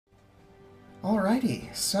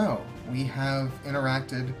Alrighty, so we have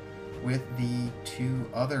interacted with the two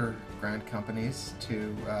other Grand Companies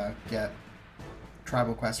to get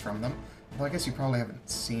tribal quests from them. Well, I guess you probably haven't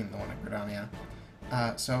seen the one at Gridania.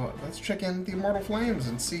 So let's check in the Immortal Flames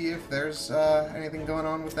and see if there's anything going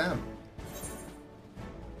on with them.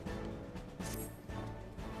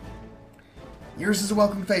 Yours is a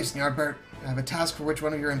welcome face, Ny'ardbert. I have a task for which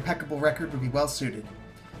one of your impeccable record would be well suited.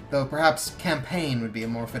 Though perhaps campaign would be a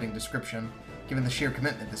more fitting description, given the sheer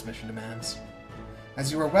commitment this mission demands.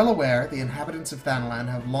 As you are well aware, the inhabitants of Thanalan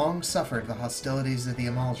have long suffered the hostilities of the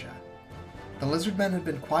Amaljaa. The Lizardmen had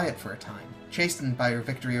been quiet for a time, chastened by your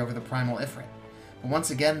victory over the Primal Ifrit, but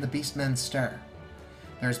once again the Beastmen stir.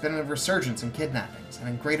 There has been a resurgence in kidnappings, and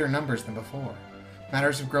in greater numbers than before.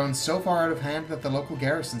 Matters have grown so far out of hand that the local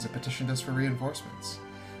garrisons have petitioned us for reinforcements.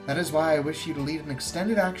 That is why I wish you to lead an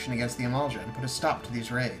extended action against the Amaljaa and put a stop to these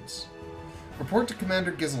raids. Report to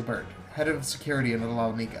Commander Ny'ardbert, head of security in Little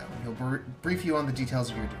Amaljaa. He'll brief you on the details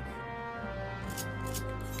of your duty.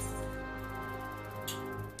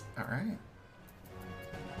 Alright.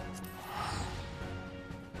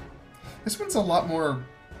 This one's a lot more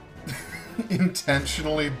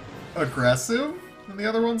intentionally aggressive than the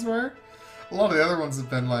other ones were. A lot of the other ones have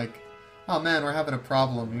been like, oh man, we're having a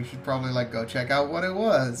problem. You should probably like go check out what it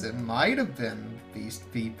was. It might have been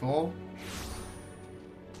beast people.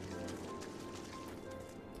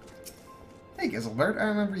 Hey Ny'ardbert, I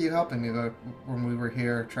remember you helping me when we were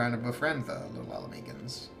here trying to befriend the little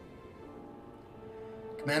Alamegans.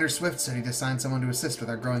 Commander Swift said he'd assigned someone to assist with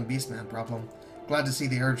our growing beastman problem. Glad to see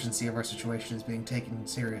the urgency of our situation is being taken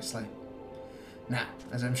seriously. Now,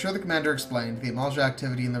 as I'm sure the commander explained, the Amaljaa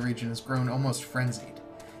activity in the region has grown almost frenzied.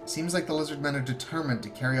 Seems like the Lizardmen are determined to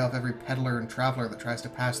carry off every peddler and traveler that tries to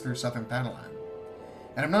pass through southern Thanalan.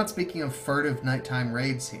 And I'm not speaking of furtive nighttime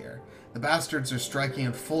raids here. The bastards are striking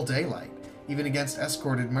in full daylight, even against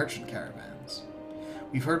escorted merchant caravans.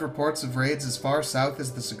 We've heard reports of raids as far south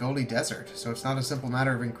as the Sigoli Desert, so it's not a simple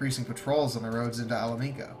matter of increasing patrols on the roads into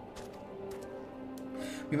Alamigo.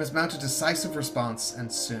 We must mount a decisive response,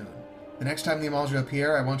 and soon. The next time the Amaljaa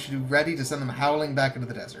appear, I want you to be ready to send them howling back into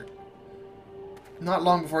the desert. Not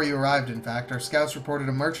long before you arrived, in fact, our scouts reported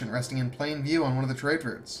a merchant resting in plain view on one of the trade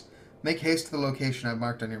routes. Make haste to the location I've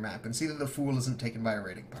marked on your map, and see that the fool isn't taken by a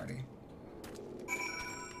raiding party.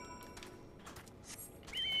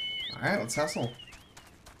 Alright, let's hustle.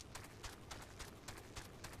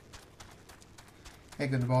 Hey,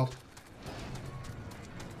 Gundabald.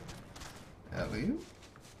 Hello?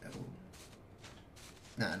 Oh.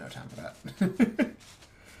 Nah, no time for that.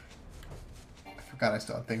 I forgot I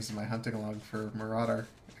still had things in my hunting log for Marauder.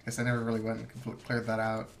 I guess I never really went and cleared that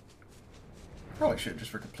out. Probably should,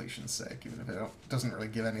 just for completion's sake, even if it doesn't really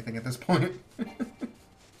give anything at this point.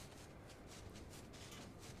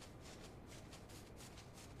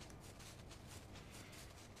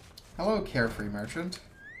 Hello, carefree merchant.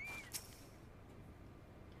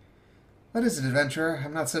 What is it, adventurer?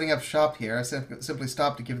 I'm not setting up shop here. I simply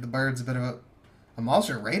stopped to give the birds a bit of a...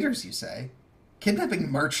 Amaljaa raiders, you say?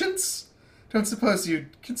 Kidnapping merchants? Don't suppose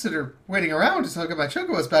you'd consider waiting around until I get my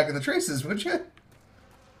chocobos back in the traces, would you? I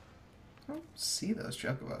don't see those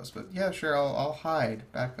chocobos, but yeah, sure, I'll hide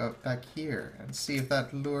back here and see if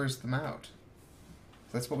that lures them out.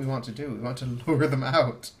 That's what we want to do. We want to lure them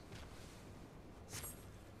out.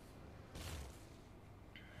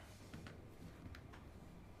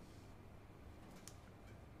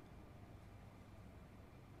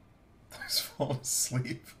 He's falling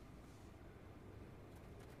asleep.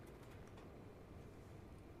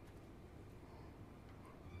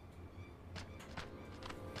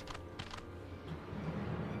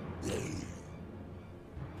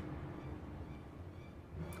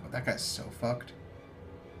 Oh, that guy's so fucked.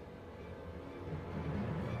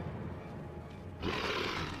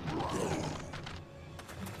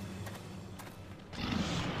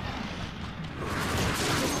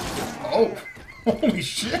 Oh! Holy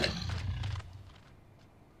shit!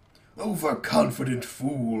 Overconfident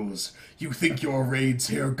fools! You think your raids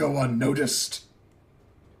here go unnoticed?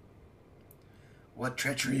 What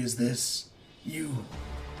treachery is this? You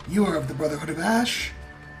are of the Brotherhood of Ash?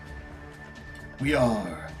 We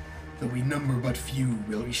are. Though we number but few,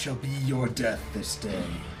 we shall be your death this day.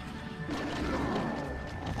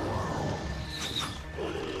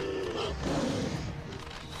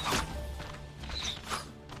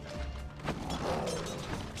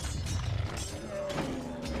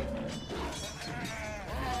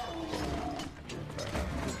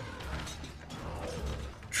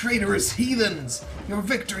 Traitorous heathens! Your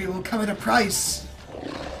victory will come at a price!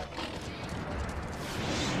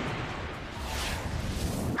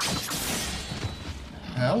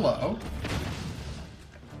 Hello.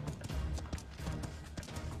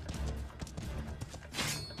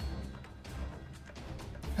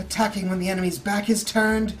 attacking when the enemy's back is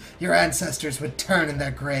turned, your ancestors would turn in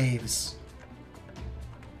their graves.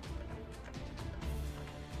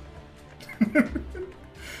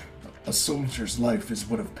 A soldier's life is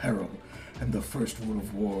one of peril, and the first rule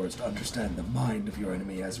of war is to understand the mind of your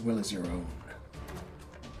enemy as well as your own.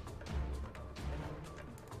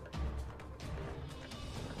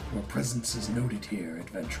 Your presence is noted here,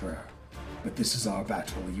 adventurer, but this is our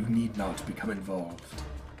battle. You need not become involved.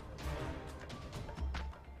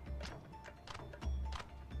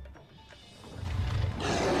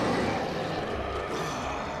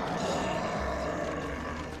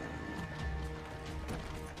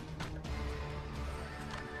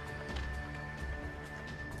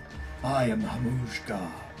 I am Loonh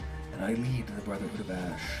Gah, and I lead the Brotherhood of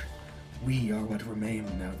Ash. We are what remain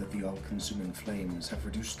now that the all-consuming flames have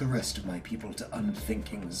reduced the rest of my people to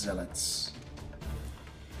unthinking zealots.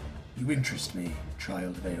 You interest me,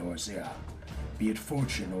 child of Eorzea. Be it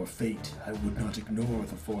fortune or fate, I would not ignore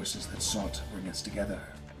the forces that sought to bring us together.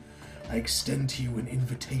 I extend to you an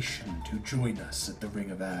invitation to join us at the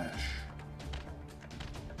Ring of Ash.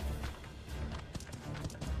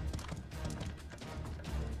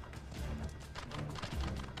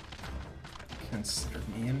 Consider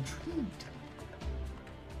me intrigued.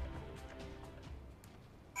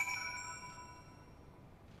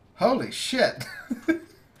 Holy shit!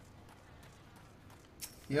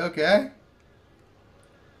 You okay?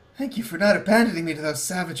 Thank you for not abandoning me to those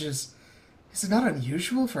savages. Is it not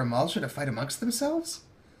unusual for Amaljaa to fight amongst themselves?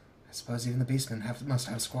 I suppose even the beastmen must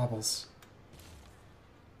have squabbles.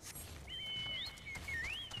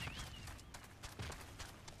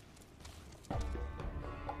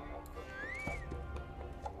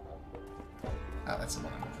 Oh, that's a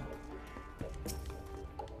moment.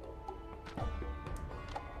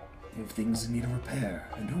 You have things in need of repair,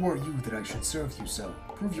 and who are you that I should serve you so?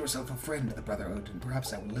 Prove yourself a friend to the Brotherhood, and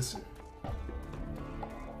perhaps I will listen.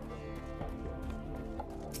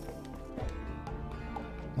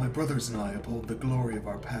 My brothers and I uphold the glory of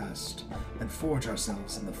our past, and forge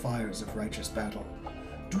ourselves in the fires of righteous battle.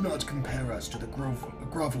 Do not compare us to the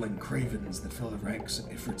groveling cravens that fill the ranks of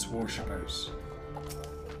Ifrit's worshippers.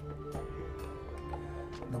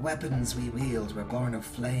 The weapons we wield were born of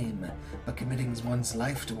flame, but committing one's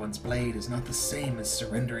life to one's blade is not the same as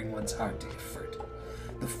surrendering one's heart to Ifrit.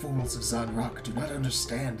 The fools of Zanrak do not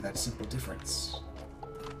understand that simple difference.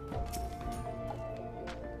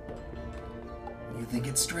 You think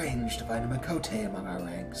it strange to find a Makote among our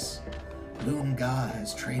ranks? Loonh Gah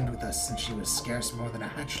has trained with us since she was scarce more than a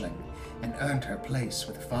hatchling, and earned her place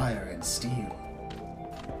with fire and steel.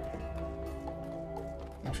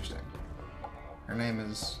 Interesting. Her name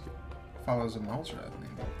follows Amaljaa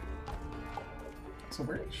name. So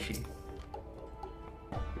where is she?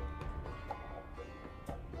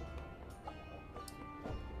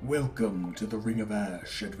 Welcome to the Ring of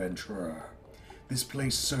Ash, adventurer. This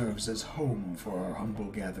place serves as home for our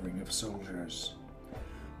humble gathering of soldiers.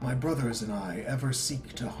 My brothers and I ever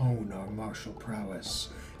seek to hone our martial prowess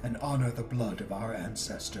and honor the blood of our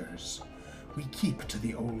ancestors. We keep to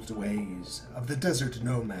the old ways of the desert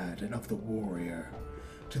nomad and of the warrior.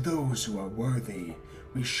 To those who are worthy,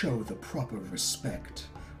 we show the proper respect,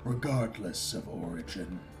 regardless of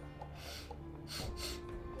origin.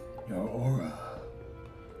 Your aura,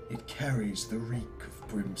 it carries the reek of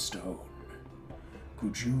brimstone.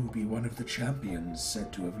 Could you be one of the champions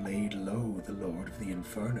said to have laid low the Lord of the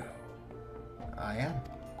Inferno? I am.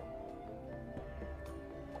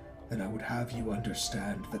 Then I would have you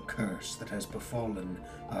understand the curse that has befallen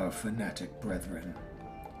our fanatic brethren.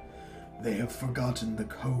 They have forgotten the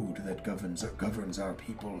code that governs our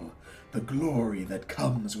people, the glory that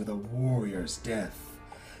comes with a warrior's death.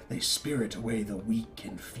 They spirit away the weak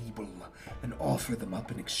and feeble, and offer them up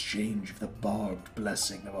in exchange of the barbed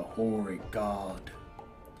blessing of a hoary god.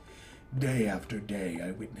 Day after day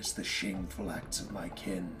I witness the shameful acts of my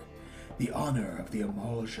kin. The honor of the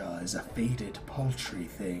Amaljaa is a faded, paltry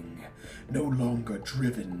thing, no longer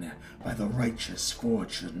driven by the righteous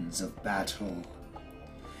fortunes of battle.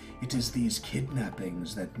 It is these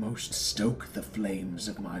kidnappings that most stoke the flames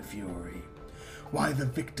of my fury. Why the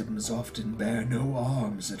victims often bear no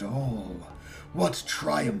arms at all. What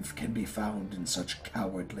triumph can be found in such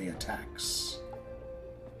cowardly attacks?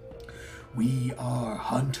 We are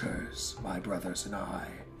hunters, my brothers and I,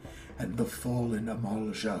 and the fallen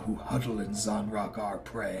Amaljaa who huddle in Zanrak are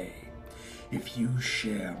prey. If you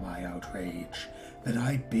share my outrage, then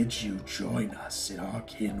I bid you join us in our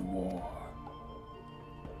kin war.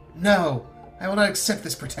 No! I will not accept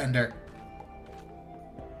this pretender!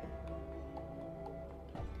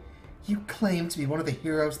 You claim to be one of the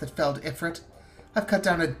heroes that felled Ifrit? I've cut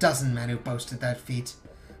down a dozen men who boasted that feat.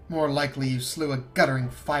 More likely you slew a guttering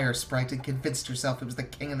fire sprite and convinced yourself it was the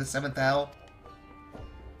king of the 7th hell.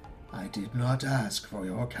 I did not ask for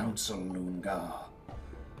your counsel, Loonh Gah.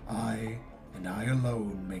 I, and I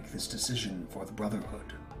alone, make this decision for the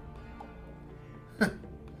Brotherhood.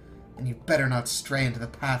 And you better not stray into the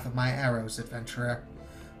path of my arrows, adventurer.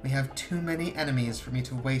 We have too many enemies for me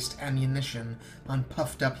to waste ammunition on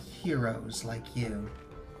puffed-up heroes like you.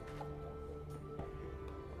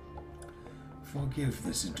 Forgive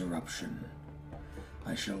this interruption.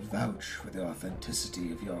 I shall vouch for the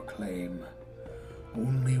authenticity of your claim.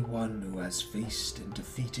 Only one who has faced and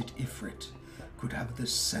defeated Ifrit could have the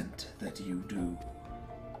scent that you do.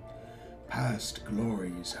 Past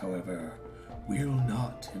glories, however, will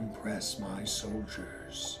not impress my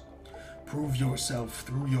soldiers. Prove yourself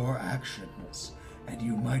through your actions, and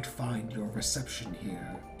you might find your reception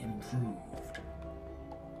here improved.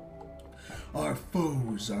 Our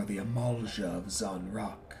foes are the Amaljaa of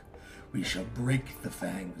Zanrak. We shall break the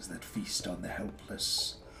fangs that feast on the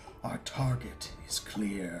helpless. Our target is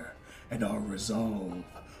clear, and our resolve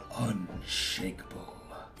unshakable.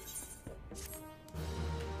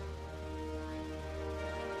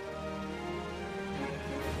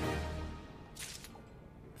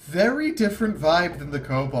 Very different vibe than the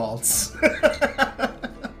kobolds.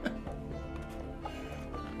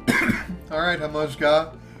 Alright,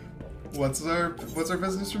 Amaljaa. What's our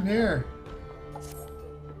business from here?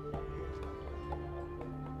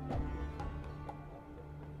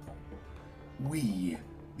 We,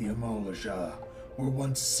 the Amaljaa, were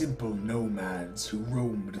once simple nomads who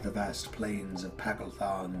roamed the vast plains of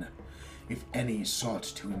Pagalthan. If any sought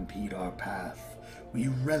to impede our path, we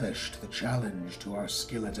relished the challenge to our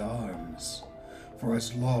skill at arms. For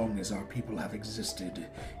as long as our people have existed,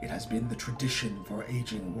 it has been the tradition for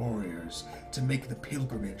aging warriors to make the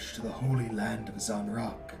pilgrimage to the holy land of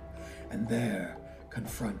Zanrak, and there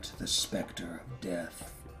confront the specter of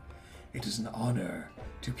death. It is an honor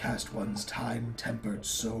to cast one's time-tempered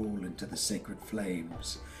soul into the sacred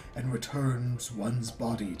flames, and returns one's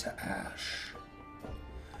body to ash.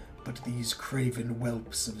 But these craven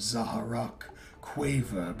whelps of Zaharak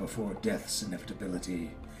quaver before death's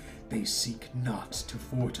inevitability. They seek not to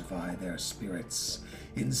fortify their spirits,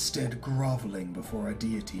 instead groveling before a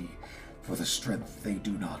deity for the strength they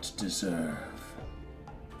do not deserve.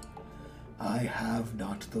 I have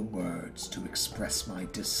not the words to express my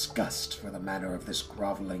disgust for the manner of this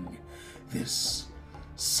groveling, this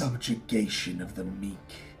subjugation of the meek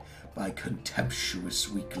by contemptuous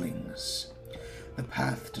weaklings. The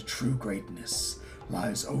path to true greatness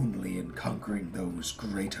lies only in conquering those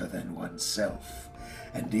greater than oneself,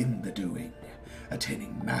 and in the doing,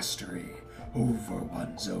 attaining mastery over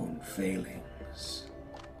one's own failings.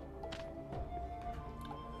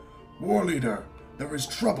 Warleader, there is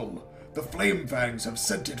trouble. The Flame Fangs have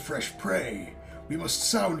scented fresh prey. We must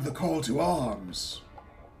sound the call to arms.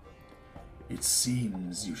 It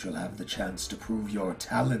seems you shall have the chance to prove your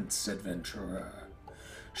talents, adventurer.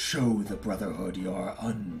 Show the Brotherhood your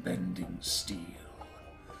unbending steel.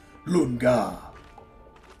 Loonh Gah.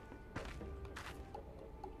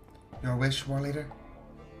 Your wish, Warleader?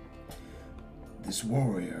 This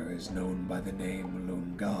warrior is known by the name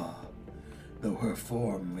Loonh Gah. Though her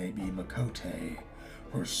form may be Makote,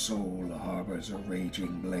 her soul harbors a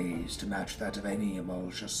raging blaze to match that of any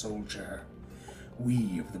Amaljaa soldier.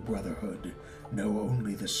 We of the Brotherhood know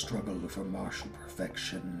only the struggle for martial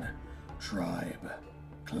perfection. Tribe,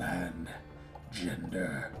 clan,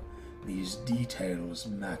 gender, these details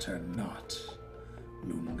matter not.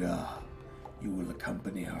 Loonh Gah, you will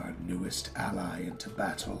accompany our newest ally into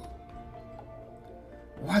battle.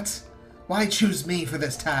 What? Why choose me for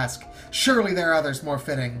this task? Surely there are others more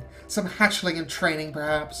fitting. Some hatchling in training,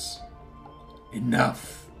 perhaps?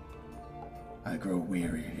 Enough! I grow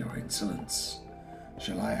weary of your insolence.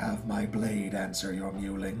 Shall I have my blade answer your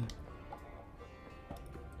mewling?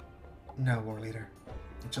 No, Warleader.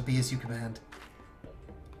 It shall be as you command.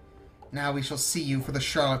 Now we shall see you for the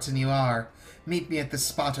charlatan you are. Meet me at this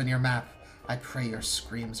spot on your map. I pray your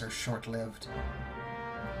screams are short-lived.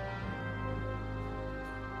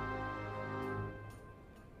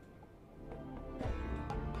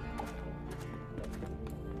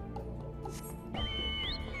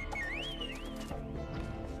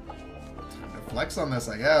 Time to flex on this,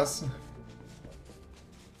 I guess.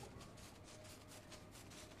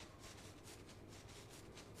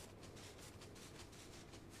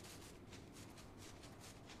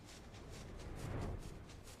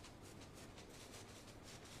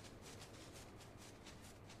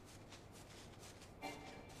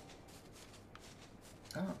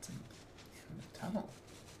 Oh, it's in the tunnel.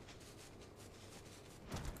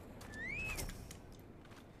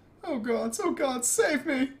 Oh God, save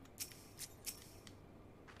me!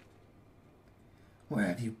 Where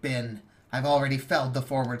have you been? I've already felled the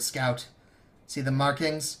forward scout. See the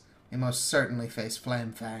markings? We most certainly face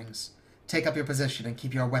flame fangs. Take up your position and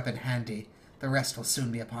keep your weapon handy. The rest will soon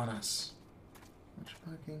be upon us. Which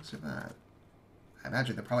markings are that? I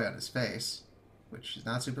imagine they're probably on his face, which is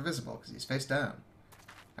not super visible because he's face down.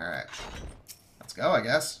 Alright. Let's go, I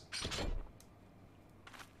guess.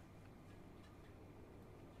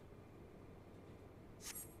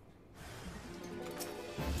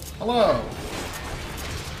 Hello!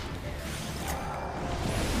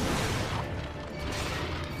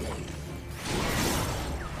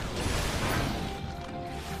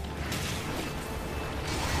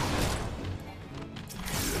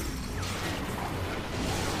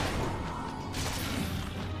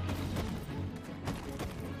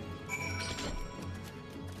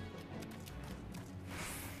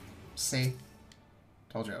 See?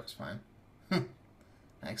 Told you I was fine.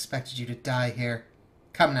 I expected you to die here.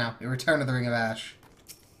 Come now, we return to the Ring of Ash.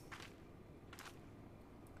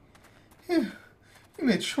 You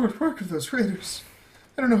made short work of those raiders.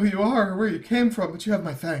 I don't know who you are or where you came from, but you have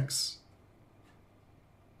my thanks.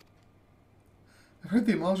 I've heard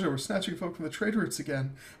the Amaljaa were snatching folk from the trade routes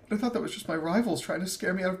again, but I thought that was just my rivals trying to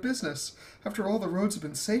scare me out of business. After all, the roads have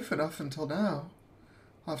been safe enough until now.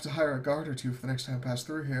 I'll have to hire a guard or two for the next time I pass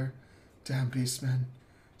through here. Damn beastmen.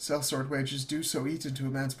 Sellsword wages do so eat into a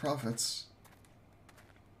man's profits.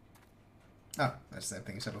 Oh, that's the same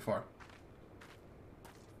thing you said before.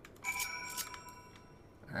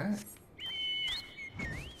 Alright.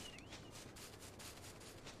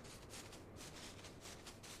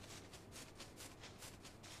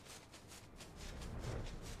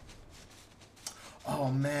 Oh,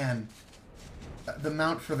 man. The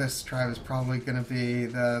mount for this tribe is probably going to be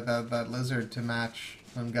the lizard to match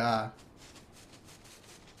Loonh Gah.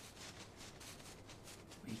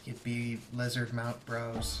 We could be lizard mount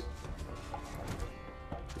bros.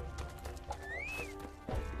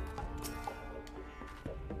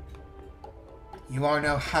 You are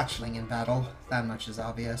no hatchling in battle, that much is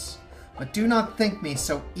obvious. But do not think me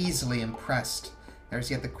so easily impressed. There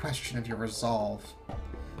is yet the question of your resolve.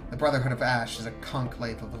 The Brotherhood of Ash is a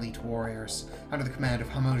conclave of elite warriors. Under the command of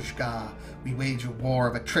Amaljaa, we wage a war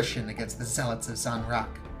of attrition against the zealots of Zanrak.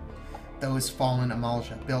 Those fallen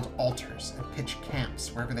Amaljaa build altars and pitch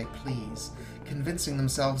camps wherever they please, convincing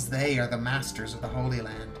themselves they are the masters of the Holy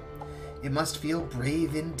Land. It must feel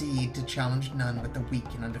brave indeed to challenge none but the weak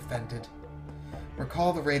and undefended.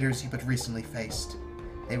 Recall the raiders you but recently faced.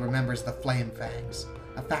 They were members of the Flame Fangs,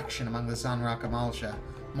 a faction among the Zanrak Amaljaa,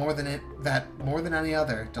 more than any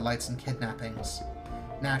other, delights in kidnappings.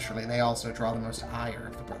 Naturally, they also draw the most ire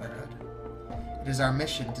of the Brotherhood. It is our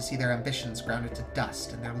mission to see their ambitions grounded to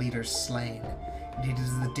dust and their leaders slain. Indeed, it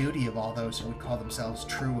is the duty of all those who would call themselves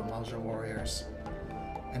true Amaljaa warriors.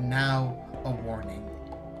 And now, a warning.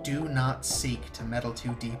 Do not seek to meddle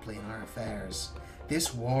too deeply in our affairs.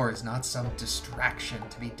 This war is not some distraction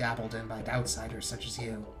to be dabbled in by outsiders such as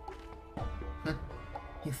you.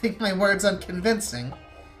 You think my words unconvincing?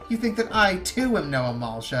 You think that I, too, am no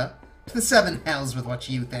Amaljaa? To the seven hells with what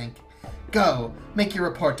you think. Go, make your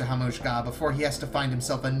report to Amaljaa before he has to find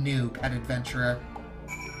himself a new pet adventurer.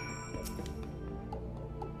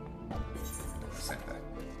 Same thing.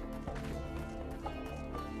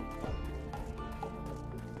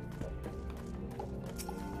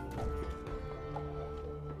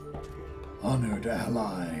 Honored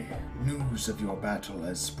ally, news of your battle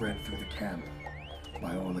has spread through the camp.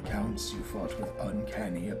 By all accounts, you fought with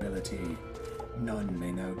uncanny ability. None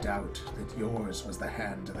may now doubt that yours was the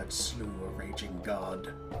hand that slew a raging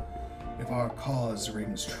god. If our cause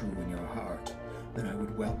rings true in your heart, then I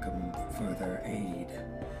would welcome further aid.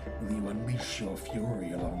 Will you unleash your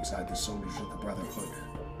fury alongside the soldiers of the Brotherhood?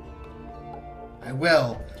 I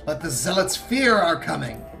will. Let the zealots fear our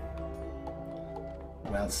coming.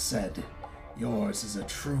 Well said. Yours is a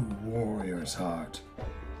true warrior's heart.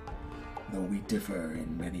 Though we differ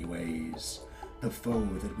in many ways, the foe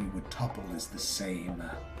that we would topple is the same.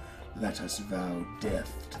 Let us vow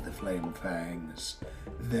death to the Flame Fangs.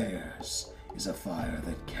 Theirs is a fire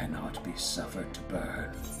that cannot be suffered to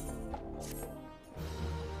burn.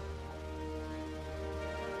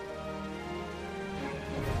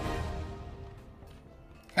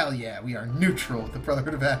 Hell yeah, we are neutral with the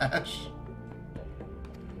Brotherhood of Ash.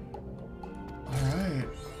 Alright.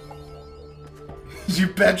 You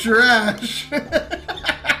bet your ash!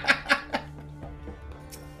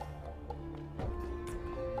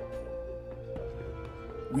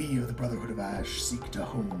 We of the Brotherhood of Ash seek to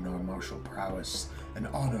hone our martial prowess and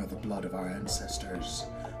honor the blood of our ancestors.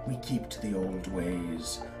 We keep to the old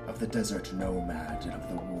ways of the desert nomad and of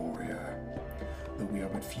the warrior. Though we are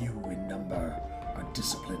but few in number, our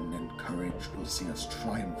discipline and courage will see us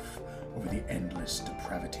triumph over the endless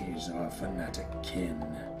depravities of our fanatic kin.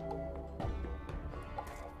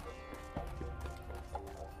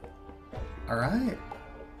 Alright.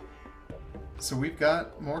 So we've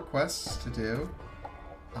got more quests to do.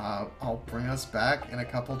 I'll bring us back in a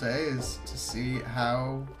couple days to see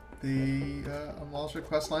how the Amaljaa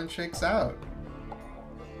questline shakes out.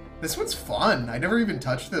 This one's fun. I never even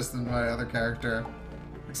touched this in my other character.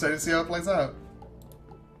 Excited to see how it plays out.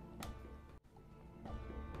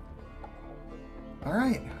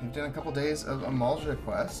 Alright, we've done a couple days of Amaljaa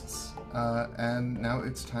quests, and now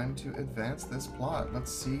it's time to advance this plot.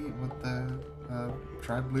 Let's see what the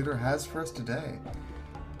tribe leader has for us today.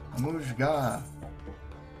 Loonh Gah.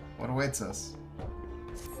 What awaits us?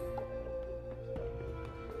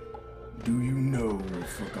 Do you know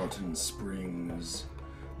Forgotten Springs,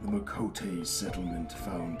 the Makote settlement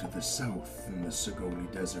found to the south in the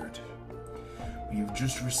Sagoli Desert? We have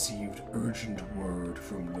just received urgent word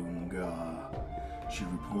from Loonh Gah. She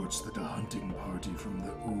reports that a hunting party from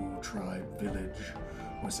the Ooh tribe village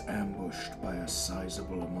was ambushed by a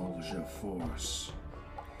sizable Amaljaa force.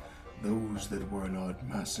 Those that were not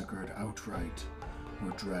massacred outright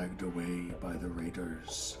were dragged away by the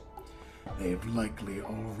raiders. They have likely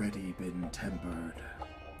already been tempered.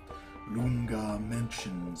 Loonh Gah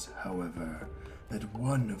mentions, however, that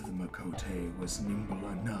one of the Makote was nimble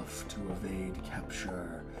enough to evade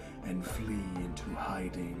capture and flee into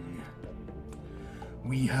hiding.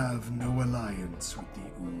 We have no alliance with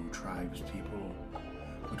the Ooh tribe's people,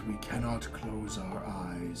 but we cannot close our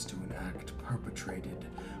eyes to an act perpetrated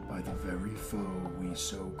by the very foe we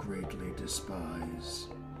so greatly despise.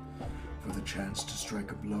 For the chance to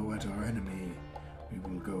strike a blow at our enemy, we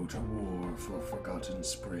will go to war for Forgotten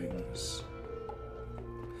Springs.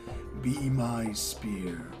 Be my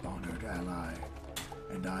spear, honored ally,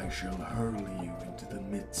 and I shall hurl you into the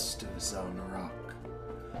midst of Zanrak.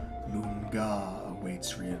 Loonh Gah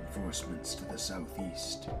awaits reinforcements to the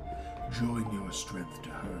southeast. Join your strength to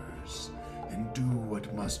hers, and do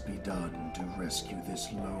what must be done to rescue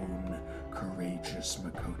this lone, courageous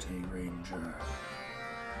Makote ranger.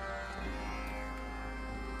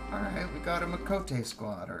 Alright, we got a Makote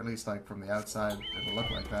squad, or at least like from the outside it'll look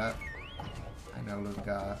like that. I know Loonh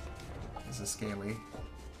Gah is a scaly,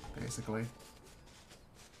 basically.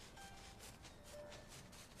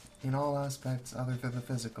 In all aspects other than the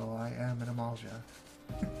physical, I am an Amaljaa.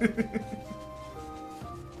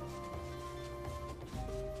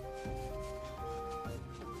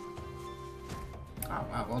 Oh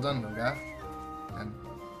wow, well done, Loonh Gah. And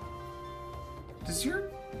does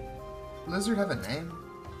your lizard have a name?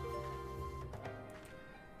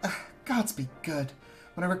 Gods be good.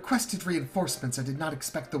 When I requested reinforcements, I did not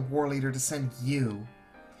expect the war leader to send you.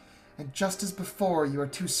 And just as before, you are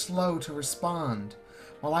too slow to respond.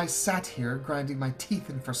 While I sat here, grinding my teeth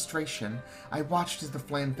in frustration, I watched as the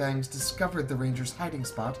Flame Fangs discovered the Ranger's hiding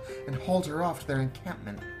spot and hauled her off to their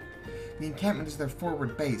encampment. The encampment is their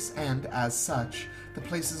forward base, and, as such, the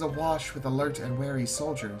place is awash with alert and wary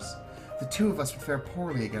soldiers. The two of us would fare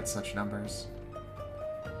poorly against such numbers.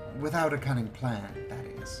 Without a cunning plan, that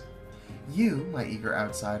is. You, my eager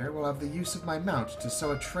outsider, will have the use of my mount to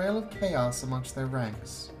sow a trail of chaos amongst their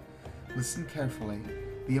ranks. Listen carefully.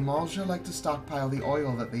 The Amaljaa like to stockpile the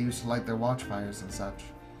oil that they use to light their watchfires and such.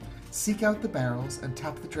 Seek out the barrels and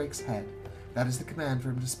tap the drake's head. That is the command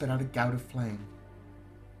for him to spit out a gout of flame.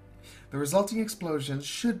 The resulting explosions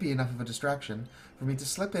should be enough of a distraction for me to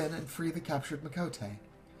slip in and free the captured Makote.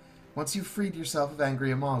 Once you've freed yourself of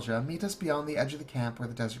angry Amaljaa, meet us beyond the edge of the camp where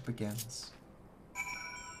the desert begins.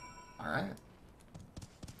 Alright.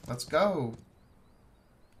 Let's go.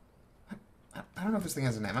 I don't know if this thing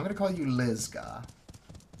has a name. I'm going to call you Loonh Gah.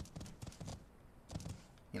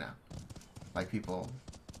 You know, like people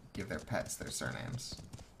give their pets their surnames.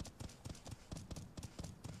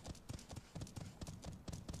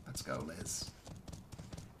 Let's go, Liz.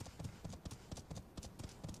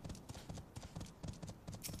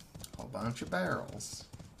 Whole bunch of barrels.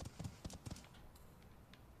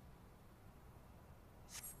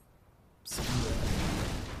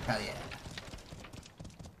 Hell yeah.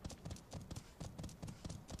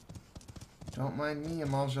 Don't mind me,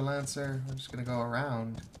 Amaljaa Lancer. We're just gonna go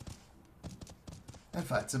around and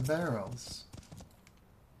fight some barrels.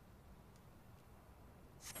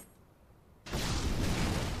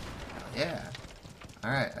 Hell yeah.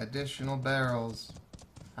 Alright, additional barrels.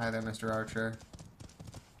 Hi there, Mr. Archer.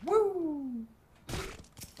 Woo!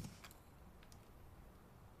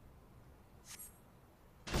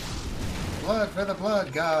 Blood for the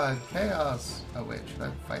blood god! Chaos! Oh wait, should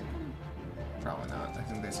I fight? Probably not. I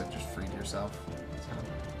think they said just free yourself. So.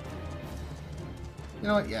 You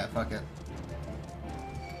know what? Yeah, fuck it.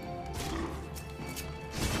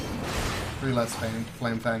 3 less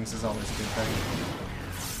flame fangs is always a good thing.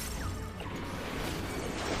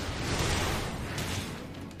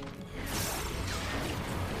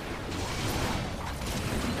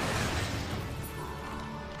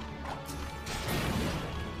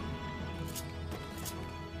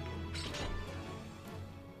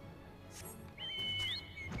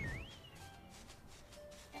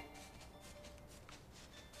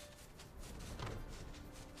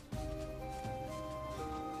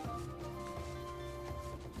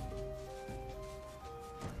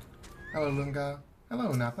 Hello, Loonh Gah.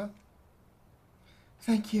 Hello, Nappa.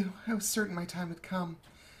 Thank you. I was certain my time had come.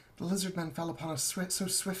 The lizard men fell upon us so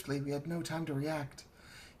swiftly we had no time to react.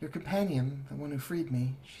 Your companion, the one who freed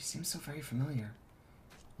me, she seems so very familiar.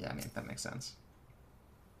 Yeah, I mean, that makes sense.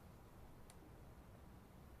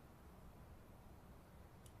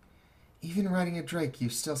 Even riding a drake, you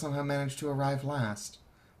still somehow managed to arrive last.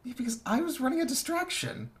 Maybe because I was running a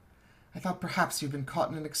distraction. I thought perhaps you'd been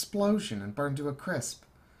caught in an explosion and burned to a crisp.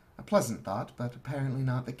 A pleasant thought, but apparently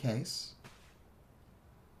not the case.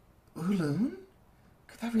 Loonh?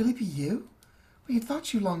 Could that really be you? We had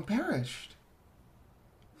thought you long perished.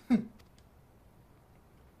 No,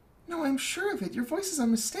 I'm sure of it. Your voice is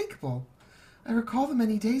unmistakable. I recall the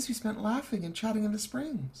many days we spent laughing and chatting in the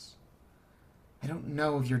springs. I don't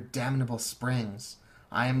know of your damnable springs.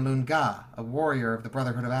 I am Loonh Gah, a warrior of the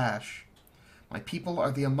Brotherhood of Ash. My people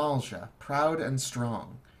are the Amaljaa, proud and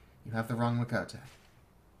strong. You have the wrong Lakota.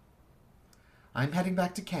 I'm heading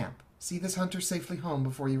back to camp. See this hunter safely home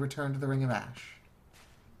before you return to the Ring of Ash.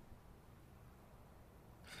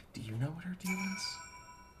 Do you know what her deal is?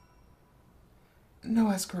 No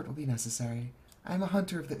escort will be necessary. I am a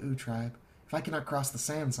hunter of the U tribe. If I cannot cross the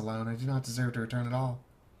sands alone, I do not deserve to return at all.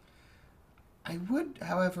 I would,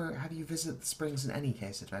 however, have you visit the springs in any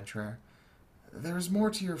case, adventurer. There is more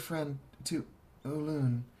to your friend, to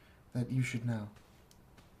Loonh, that you should know.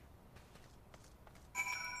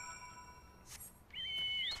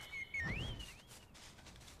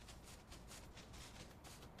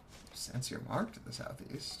 Sense your mark to the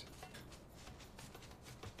southeast.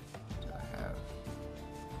 What do I have?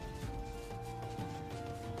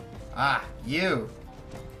 Ah, you!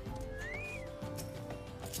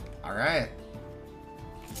 Alright.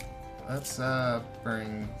 Let's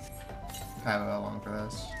bring Pavo along for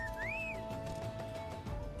this.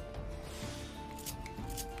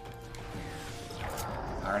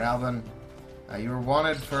 Alright, Alvin. You were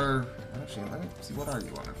wanted for... Actually, let me see, what are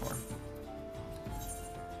you wanted for?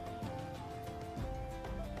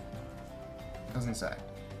 Doesn't say.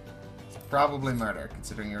 It's probably murder,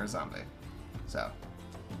 considering you're a zombie. So,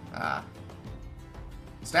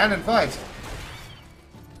 stand and fight!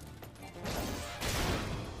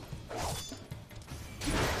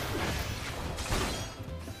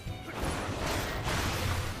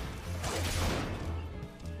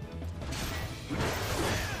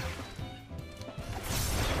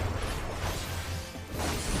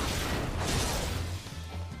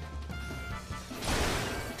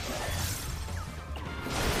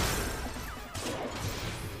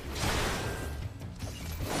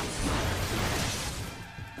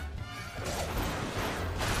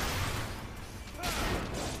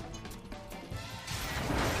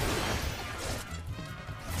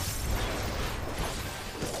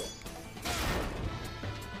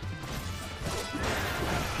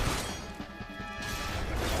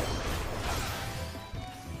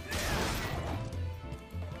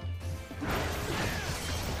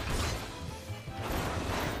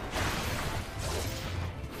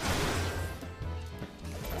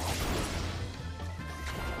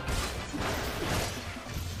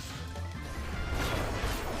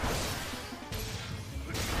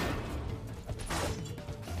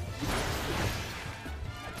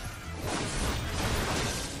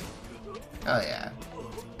 Oh yeah.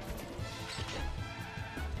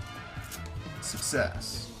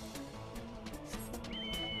 Success.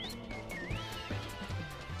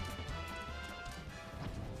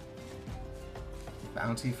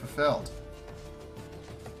 Bounty fulfilled.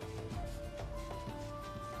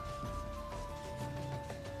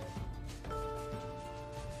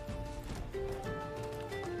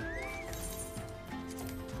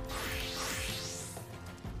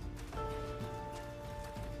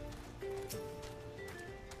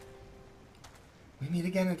 Meet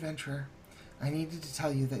again, adventurer. I needed to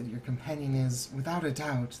tell you that your companion is, without a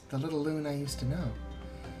doubt, the little Loonh I used to know.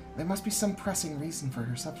 There must be some pressing reason for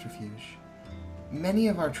her subterfuge. Many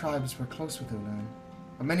of our tribes were close with Loonh.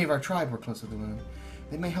 Many of our tribe were close with Loonh.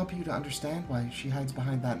 They may help you to understand why she hides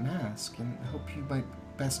behind that mask, and how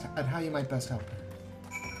you might best help her.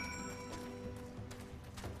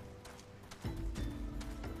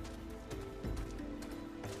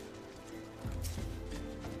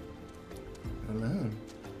 Loonh.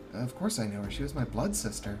 Of course I know her. She was my blood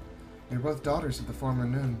sister. We were both daughters of the former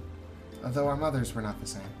Noon, although our mothers were not the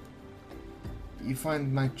same. You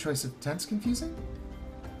find my choice of tense confusing?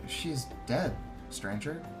 She is dead,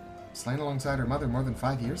 stranger. Slain alongside her mother more than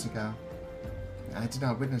 5 years ago. I did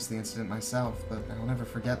not witness the incident myself, but I will never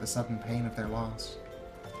forget the sudden pain of their loss.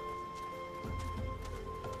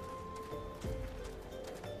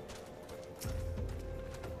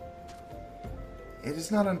 It is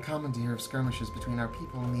not uncommon to hear of skirmishes between our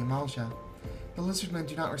people and the Amaljaa. The lizardmen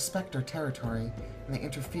do not respect our territory, and they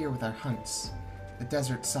interfere with our hunts. The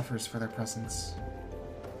desert suffers for their presence.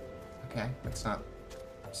 Okay, that's not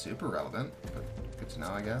super relevant, but good to know,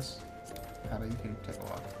 I guess. How about you can take a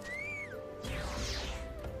look.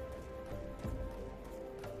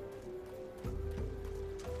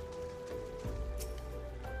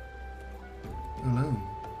 Loonh.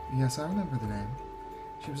 Yes, I remember the name.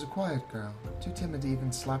 She was a quiet girl, too timid to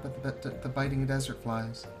even slap at the biting desert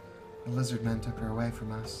flies. The lizard men took her away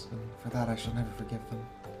from us, and for that I shall never forgive them.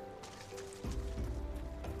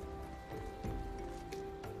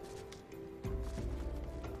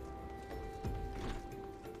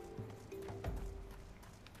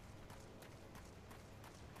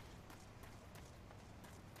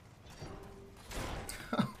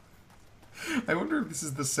 I wonder if this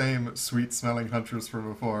is the same sweet-smelling hunters from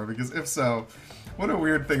before, because if so, what a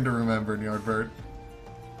weird thing to remember, Ny'ardbert.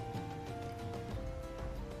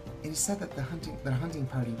 It is said that the hunting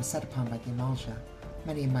party was set upon by the Amaljaa.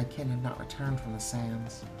 Many of my kin had not returned from the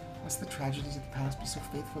sands. Must the tragedies of the past be so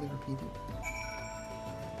faithfully repeated?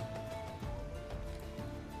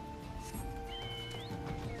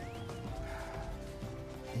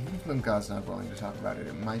 Even if Loonh Gah's not willing to talk about it,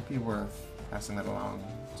 it might be worth passing that along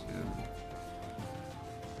to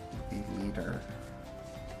the leader,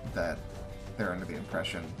 that they're under the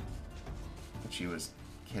impression that she was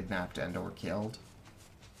kidnapped and or killed.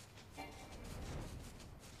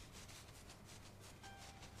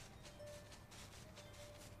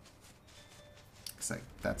 It's like,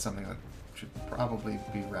 that's something that should probably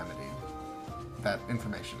be remedied. That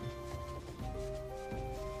information.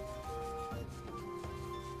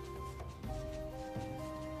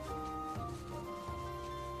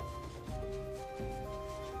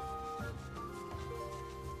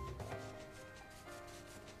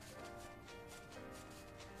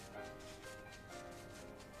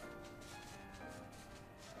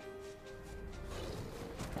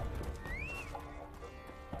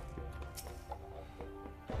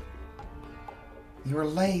 You are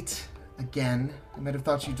late. Again. I might have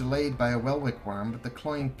thought you delayed by a Welwick worm, but the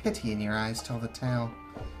cloying pity in your eyes tell the tale.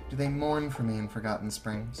 Do they mourn for me in Forgotten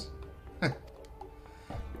Springs?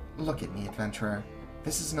 Look at me, adventurer.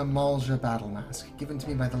 This is an Amaljaa battle mask, given to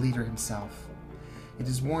me by the leader himself. It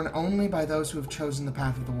is worn only by those who have chosen the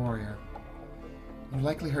path of the warrior. You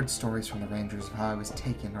likely heard stories from the rangers of how I was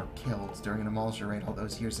taken or killed during an Amaljaa raid all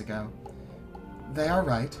those years ago. They are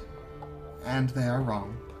right, and they are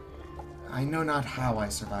wrong. I know not how I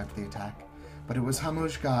survived the attack, but it was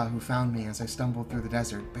Loonh who found me as I stumbled through the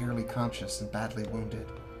desert, barely conscious and badly wounded.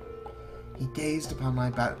 He gazed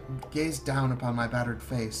down upon my battered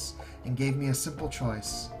face and gave me a simple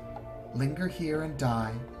choice: linger here and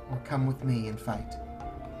die, or come with me and fight.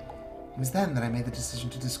 It was then that I made the decision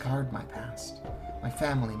to discard my past, my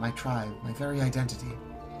family, my tribe, my very identity.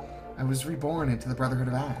 I was reborn into the Brotherhood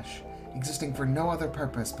of Ash, existing for no other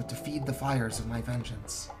purpose but to feed the fires of my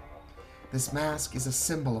vengeance. This mask is a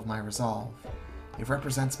symbol of my resolve. It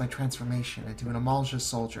represents my transformation into an Amaljaa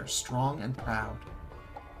soldier, strong and proud.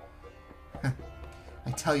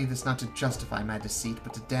 I tell you this not to justify my deceit,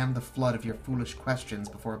 but to dam the flood of your foolish questions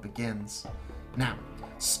before it begins. Now,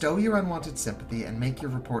 stow your unwanted sympathy and make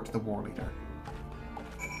your report to the war leader.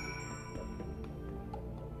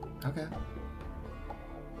 Okay.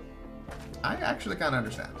 I actually kind of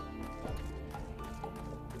understand.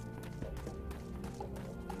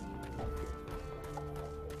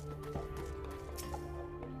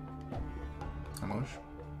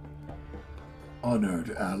 Honored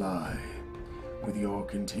ally, with your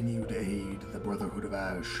continued aid, the Brotherhood of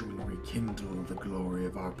Ash will rekindle the glory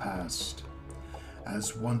of our past.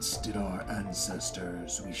 As once did our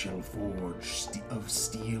ancestors, we shall forge of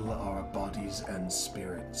steel our bodies and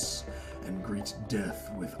spirits, and greet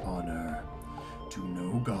death with honor. To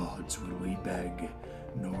no gods will we beg,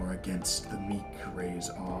 nor against the meek raise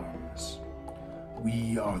arms.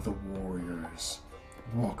 We are the warriors,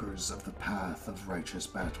 walkers of the path of righteous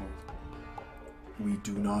battle. We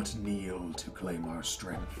do not kneel to claim our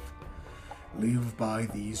strength. Live by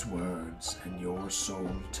these words, and your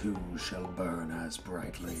soul too shall burn as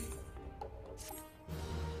brightly.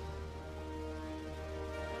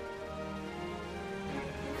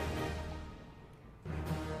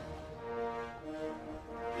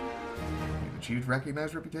 You've achieved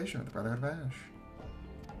recognized reputation with the Brotherhood of Ash.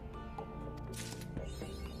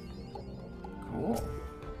 Cool.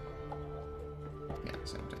 Yeah,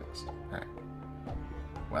 same text. Alright.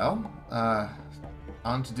 Well,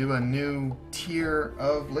 on to do a new tier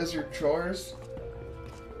of lizard chores.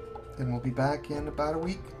 And we'll be back in about a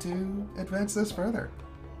week to advance this further.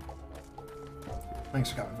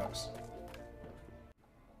 Thanks for coming, folks.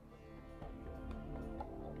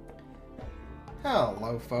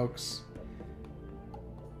 Hello, folks.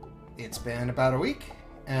 It's been about a week,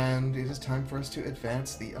 and it is time for us to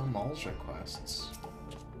advance the Amaljaa quests.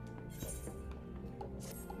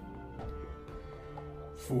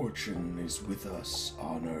 Fortune is with us,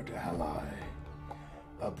 honored ally.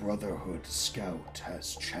 A Brotherhood scout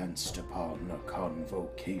has chanced upon a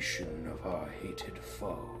convocation of our hated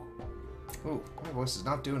foe. Ooh, my voice is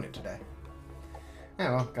not doing it today.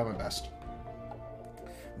 Yeah, well, got my best.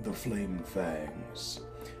 The Flame Fangs,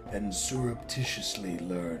 and surreptitiously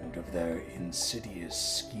learned of their insidious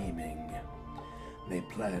scheming. They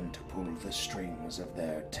plan to pull the strings of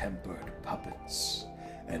their tempered puppets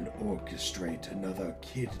and orchestrate another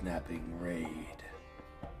kidnapping raid.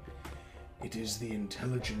 It is the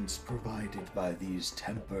intelligence provided by these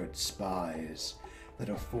tempered spies that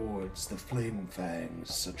affords the Flame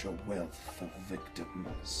Fangs such a wealth of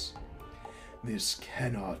victims. This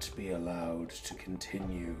cannot be allowed to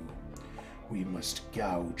continue. We must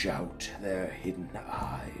gouge out their hidden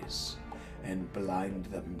eyes and blind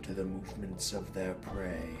them to the movements of their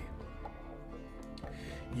prey.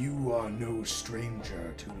 You are no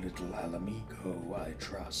stranger to Little Alamigo, I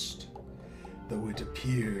trust. Though it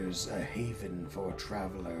appears a haven for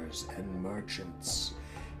travelers and merchants,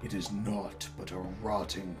 it is naught but a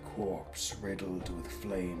rotting corpse riddled with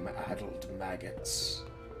flame-addled maggots.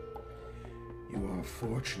 You are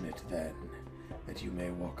fortunate, then, that you may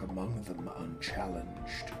walk among them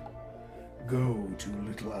unchallenged. Go to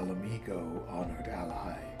Little Alamigo, honored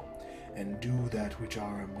ally, and do that which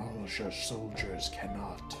our Amaljaa soldiers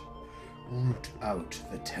cannot. Root out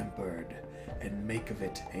the tempered, and make of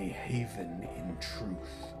it a haven in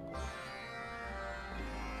truth.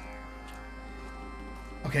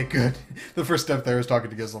 Okay, good. The first step there is talking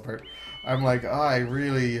to Giselbert. I'm like, oh, I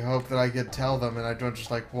really hope that I could tell them and I don't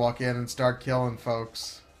just like walk in and start killing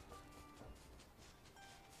folks.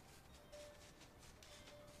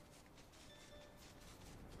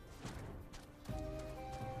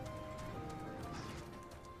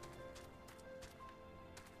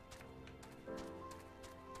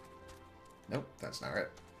 Nope, that's not right.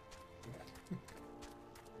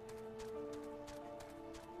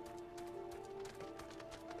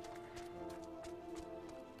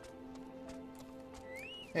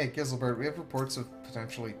 Hey, Giselbert, we have reports of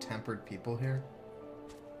potentially tempered people here.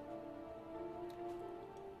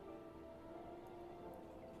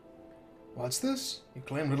 What's this? You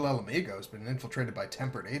claim Little Alamigo has been infiltrated by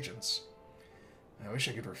tempered agents. I wish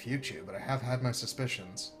I could refute you, but I have had my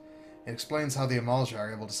suspicions. It explains how the Amaljaa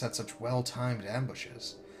are able to set such well-timed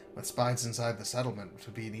ambushes. With spies inside the settlement, it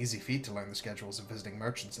would be an easy feat to learn the schedules of visiting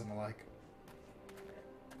merchants and the like.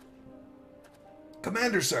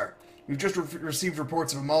 Commander, sir! We've just received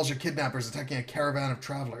reports of Amaljaa kidnappers attacking a caravan of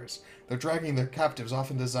travelers. They're dragging their captives off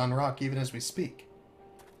into Zanrak even as we speak.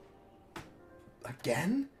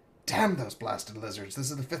 Again? Damn those blasted lizards. This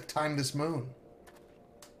is the 5th time this moon.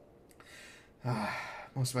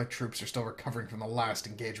 Most of my troops are still recovering from the last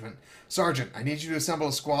engagement. Sergeant, I need you to assemble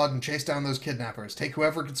a squad and chase down those kidnappers. Take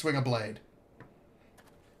whoever can swing a blade.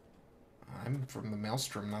 I'm from the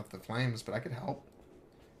Maelstrom, not the Flames, but I could help.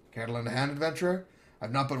 Care to lend a hand, adventurer?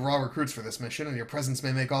 I've not but raw recruits for this mission, and your presence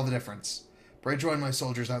may make all the difference. Pray join my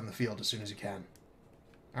soldiers out in the field as soon as you can.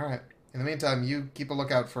 Alright. In the meantime, you keep a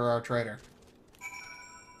lookout for our trader.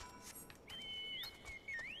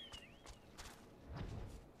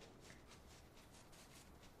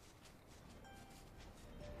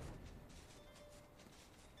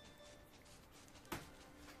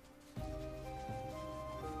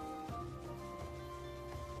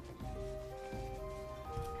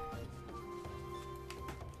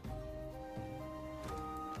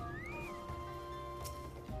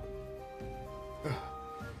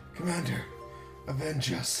 Commander,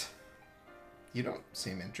 avenge us. You don't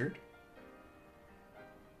seem injured.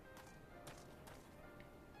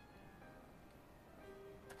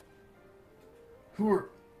 Who are...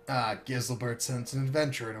 Ah, Giselbert sent an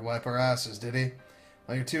adventurer to wipe our asses, did he?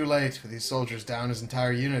 Well, you're too late. With these soldiers down, his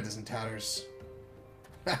entire unit is in tatters.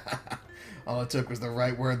 All it took was the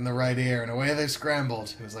right word in the right ear, and away they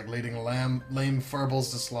scrambled. It was like leading lame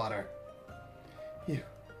furbles to slaughter.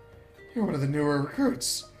 You're one of the newer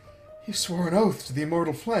recruits. You swore an oath to the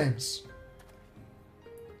immortal flames.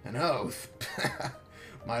 An oath?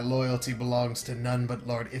 My loyalty belongs to none but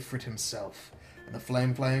Lord Ifrit himself, and the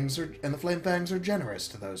Flamefangs are generous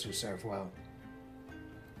to those who serve well.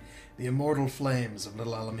 The immortal flames of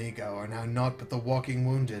Little Alamigo are now naught but the walking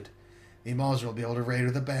wounded. The Amaljaa will be able to raid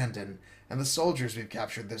with abandon, and the soldiers we've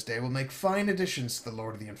captured this day will make fine additions to the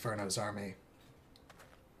Lord of the Inferno's army.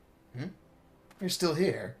 You're still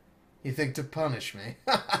here? You think to punish me?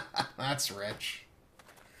 That's rich.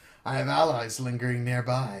 I have allies lingering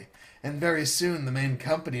nearby, and very soon the main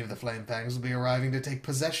company of the Flamefangs will be arriving to take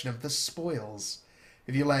possession of the spoils.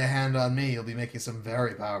 If you lay a hand on me, you'll be making some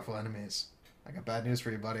very powerful enemies. I got bad news for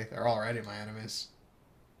you, buddy. They're already my enemies.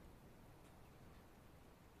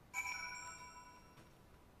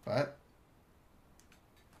 What?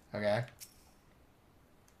 Okay.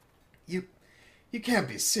 You can't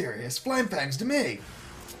be serious. Flamefangs to me!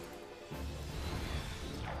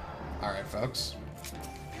 Alright, folks.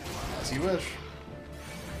 As you wish.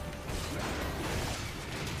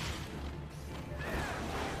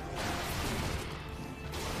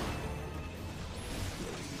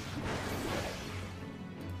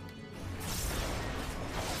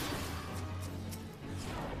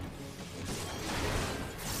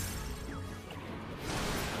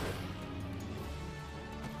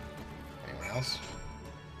 Anyone else?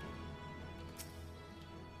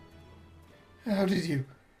 How did you...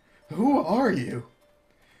 Who are you?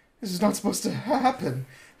 This is not supposed to happen.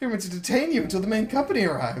 They were meant to detain you until the main company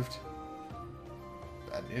arrived.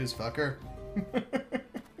 Bad news, fucker.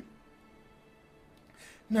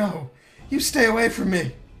 No, you stay away from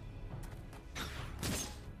me.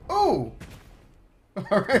 Oh!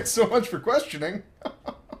 Alright, so much for questioning.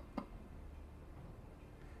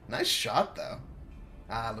 Nice shot, though.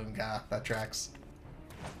 Ah, Loonh Gah, that tracks.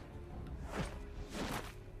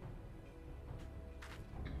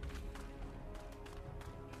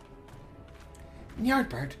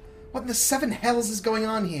 Ny'ardbert, what in the seven hells is going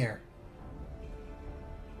on here?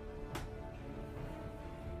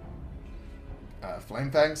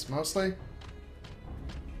 Flamefangs, mostly.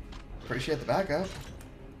 Appreciate the backup.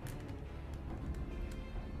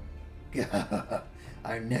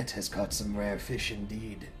 Our net has caught some rare fish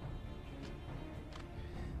indeed.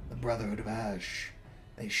 The Brotherhood of Ash.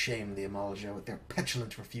 They shame the Amaljaa with their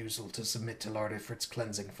petulant refusal to submit to Lord Ifrit's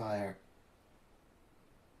cleansing fire.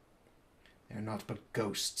 They are not but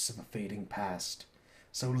ghosts of a fading past.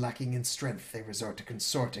 So lacking in strength, they resort to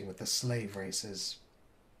consorting with the slave races.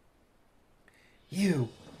 You're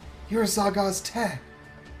Zagha's tech.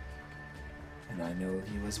 And I know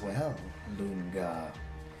of you as well, Loonh Gah.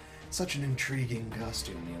 Such an intriguing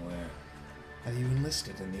costume you wear. Have you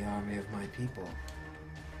enlisted in the army of my people?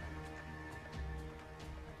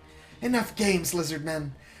 Enough games, lizard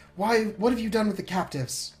men. What have you done with the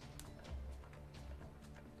captives?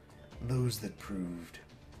 Those that proved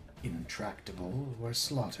intractable were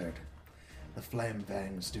slaughtered. The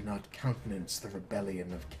Flamefangs do not countenance the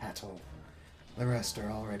rebellion of cattle. The rest are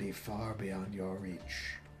already far beyond your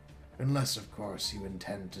reach. Unless, of course, you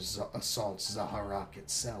intend to assault Zaharrak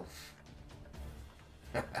itself.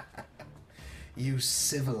 You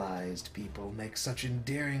civilized people make such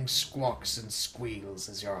endearing squawks and squeals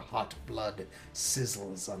as your hot blood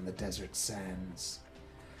sizzles on the desert sands.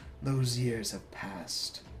 Those years have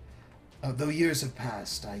passed. Though years have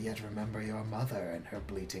passed, I yet remember your mother and her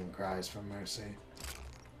bleating cries for mercy.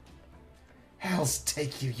 Hells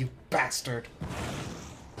take you, you bastard!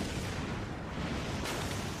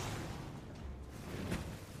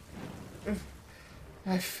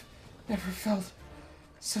 I've never felt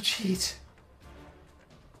such heat.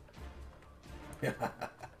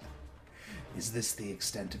 Is this the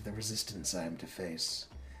extent of the resistance I am to face?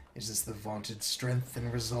 Is this the vaunted strength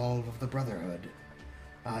and resolve of the Brotherhood?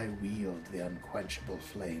 I wield the unquenchable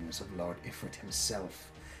flames of Lord Ifrit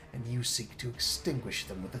himself, and you seek to extinguish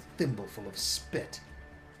them with a thimbleful of spit.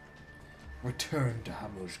 Return to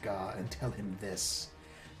Amaljaa and tell him this.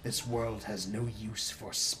 This world has no use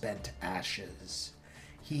for spent ashes.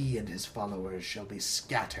 He and his followers shall be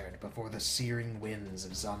scattered before the searing winds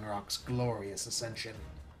of Zanrak's glorious ascension.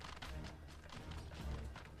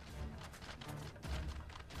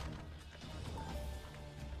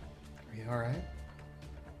 Are you alright?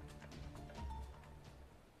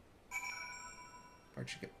 Where'd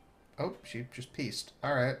she go? Oh, she just pieced.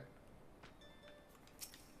 Alright.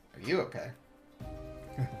 Are you okay?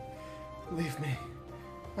 Leave me.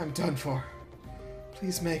 I'm done for.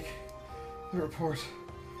 Please make the report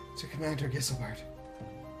to Commander Ny'ardbert.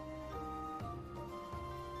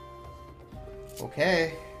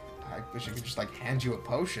 Okay. I wish I could just, like, hand you a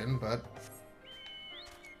potion, but...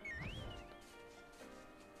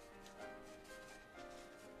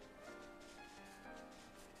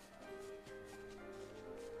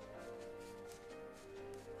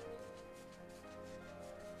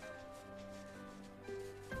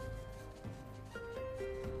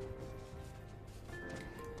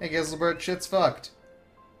 Hey, Ny'ardbert, shit's fucked.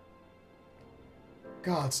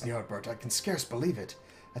 Gods, Ny'ardbert, I can scarce believe it.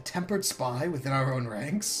 A tempered spy within our own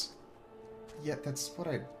ranks? Yet that's what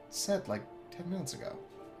I said, like, 10 minutes ago.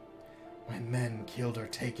 My men killed or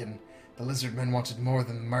taken. The lizard men wanted more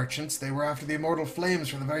than merchants. They were after the immortal flames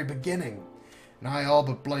from the very beginning. And I all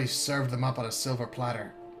but bloody served them up on a silver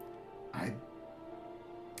platter. I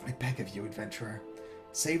beg of you, adventurer.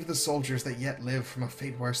 Save the soldiers that yet live from a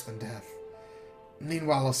fate worse than death.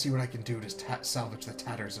 Meanwhile, I'll see what I can do to salvage the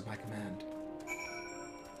tatters of my command.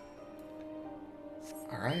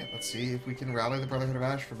 Alright, let's see if we can rally the Brotherhood of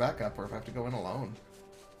Ash for backup, or if I have to go in alone.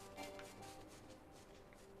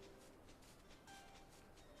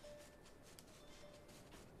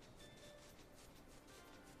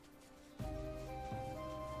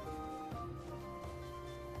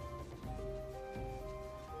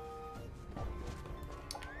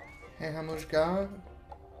 Hey, Loonh Gah?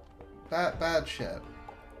 Bad shit.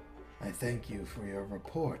 I thank you for your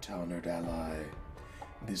report, honored ally.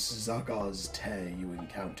 This Zagaz Te you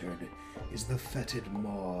encountered is the fetid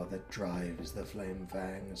maw that drives the Flame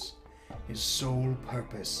Fangs. His sole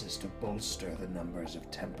purpose is to bolster the numbers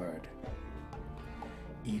of Tempered.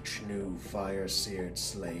 Each new fire-seared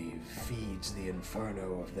slave feeds the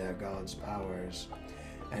inferno of their god's powers,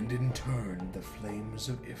 and in turn the flames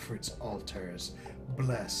of Ifrit's altars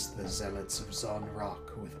bless the zealots of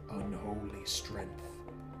Zonrock with unholy strength.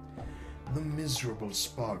 The miserable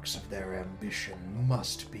sparks of their ambition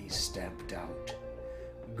must be stamped out.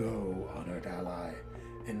 Go, honored ally,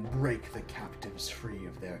 and break the captives free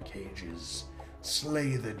of their cages.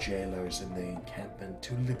 Slay the jailers in the encampment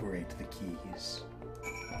to liberate the keys.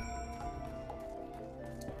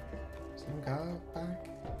 Is Loonh Gah back?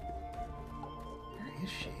 Where is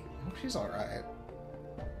she? I hope she's alright.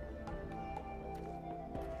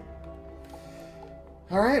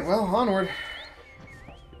 Alright, well, onward.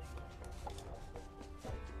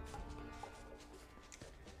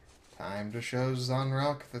 Time to show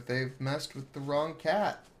Zonrock that they've messed with the wrong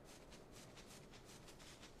cat.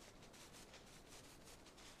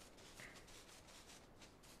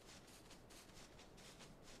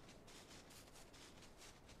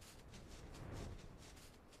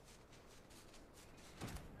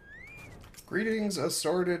 Greetings,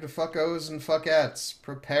 assorted fuckos and fuckettes.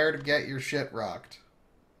 Prepare to get your shit rocked.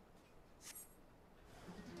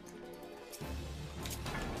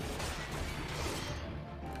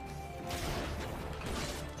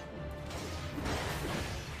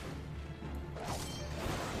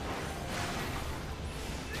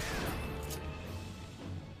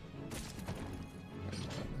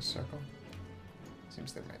 Circle?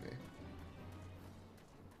 Seems there might be.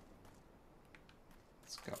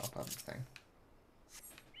 Let's go up on the thing.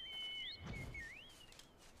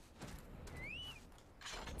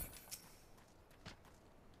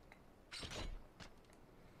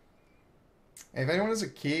 Hey, if anyone has a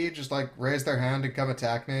key, just like raise their hand and come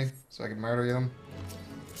attack me so I can murder them.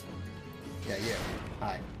 Yeah, you.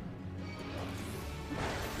 Hi.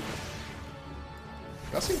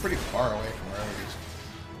 Y'all seem pretty far away from wherever these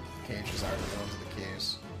cages are to go into the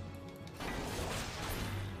keys.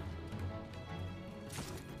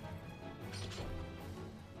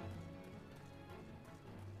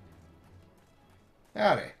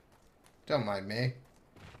 Howdy. Don't mind me.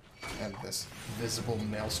 And this visible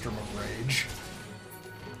maelstrom of rage.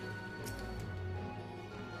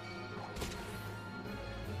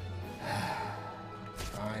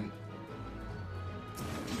 Fine.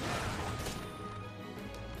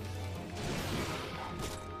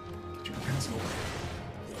 Get your pencil away.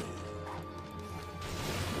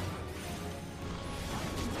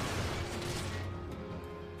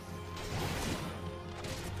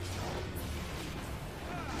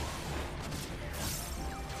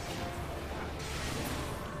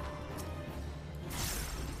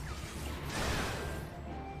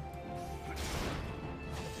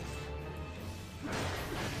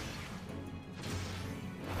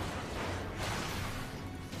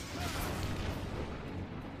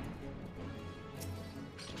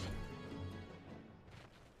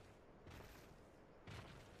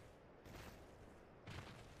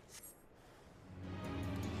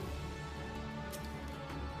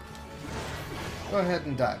 Go ahead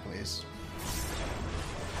and die, please.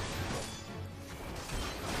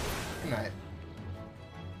 Good night.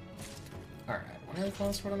 Alright, what are the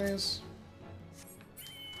last one of these?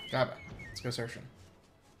 Gaba. Let's go searching.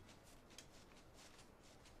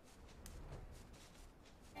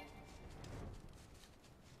 Did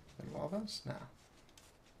all of us? No.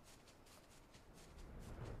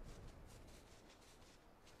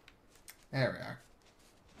 There we are.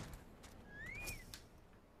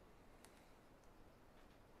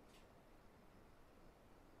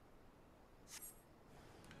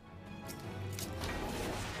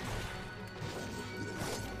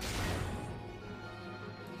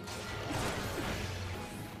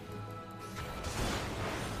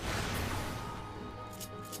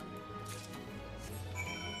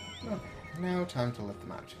 Okay, now time to lift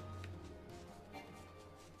them out.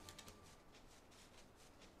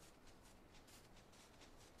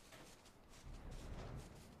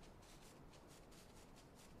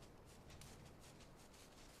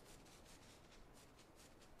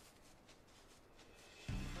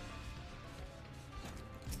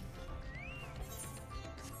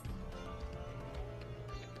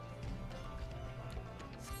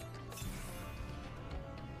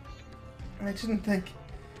 I didn't think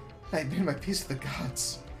I'd made my peace with the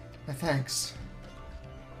gods. My thanks.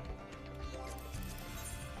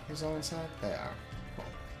 These all inside? They are. Cool.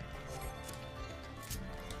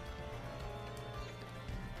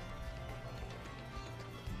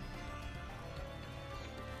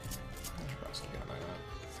 I should probably get on my map.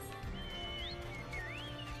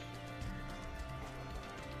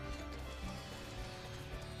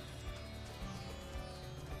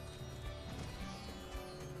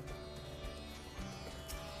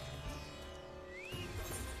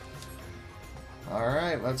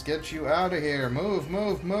 Alright, let's get you out of here. Move,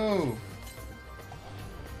 move, move.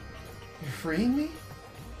 You're freeing me?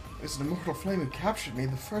 It was an immortal flame who captured me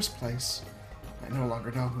in the first place. I no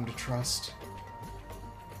longer know whom to trust.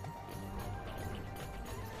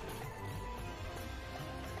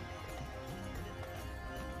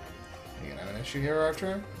 You gonna have an issue here,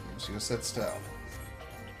 Archer? I'm just gonna sit still.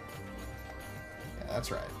 Yeah,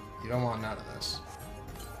 that's right. You don't want none of this.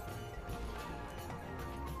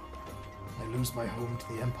 I lose my home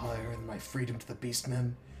to the Empire and my freedom to the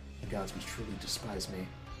Beastmen. The gods must truly despise me.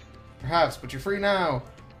 Perhaps, but you're free now!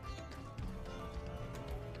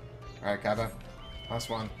 Alright, Kappa. Last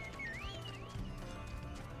one.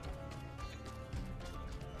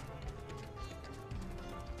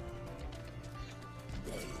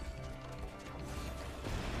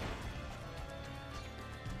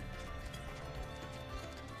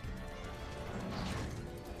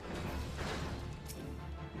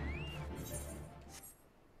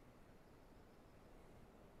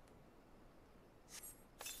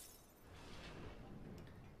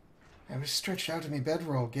 I was stretched out in my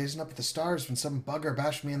bedroll, gazing up at the stars when some bugger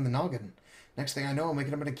bashed me in the noggin. Next thing I know, I'm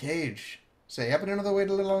waking up in a cage. Say, you happen to know the way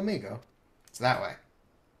to Little Amigo? It's that way.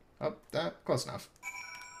 Oh, close enough.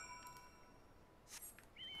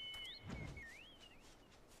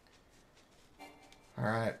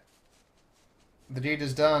 Alright. The deed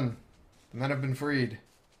is done. The men have been freed.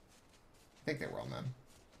 I think they were all men.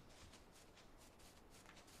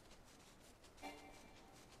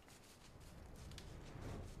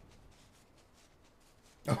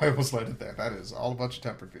 Oh, I almost let it there. That is all a bunch of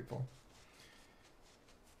tempered people.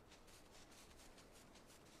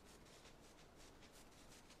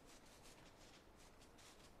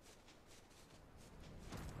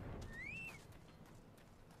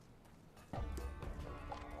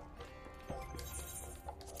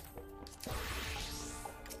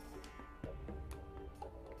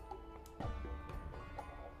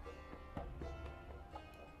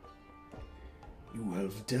 You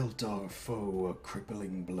have dealt our foe a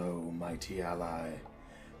crippling blow, mighty ally.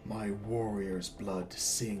 My warrior's blood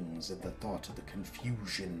sings at the thought of the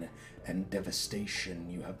confusion and devastation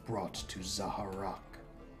you have brought to Zaharak.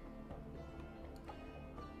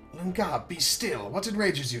 Loonh Gah, be still! What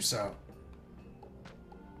enrages you so?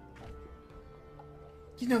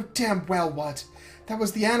 You know damn well what. That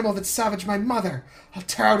was the animal that savaged my mother. I'll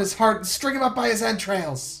tear out his heart and string him up by his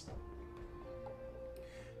entrails.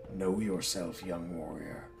 Know yourself, young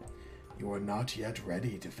warrior. You are not yet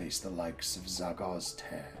ready to face the likes of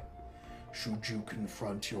Zagazte. Should you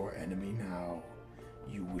confront your enemy now,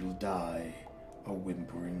 you will die a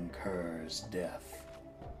whimpering cur's death.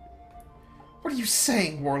 What are you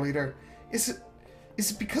saying, war leader? Is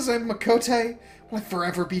it because I'm Makote? Will I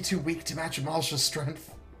forever be too weak to match Amaljaa's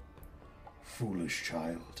strength? Foolish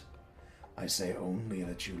child. I say only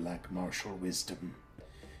that you lack martial wisdom.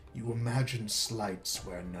 You imagine slights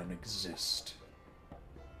where none exist.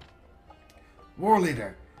 War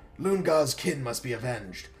leader, Loonh Gah's kin must be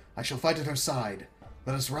avenged. I shall fight at her side.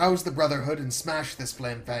 Let us rouse the Brotherhood and smash this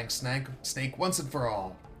flame-fanged snake once and for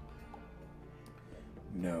all.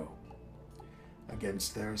 No.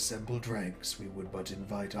 Against their assembled ranks we would but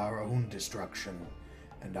invite our own destruction,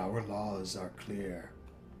 and our laws are clear.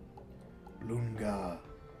 Loonh Gah,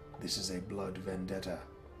 this is a blood vendetta.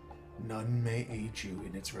 None may aid you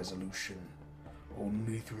in its resolution.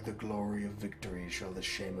 Only through the glory of victory shall the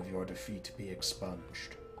shame of your defeat be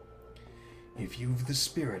expunged. If you've the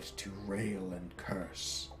spirit to rail and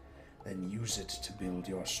curse, then use it to build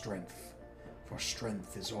your strength, for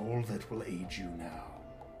strength is all that will aid you now.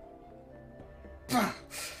 Bah!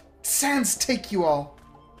 Sands take you all!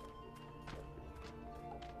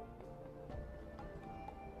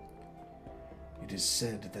 It is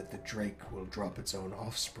said that the drake will drop its own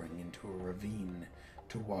offspring into a ravine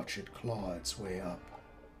to watch it claw its way up.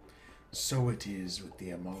 So it is with the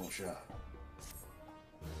Amaljaa.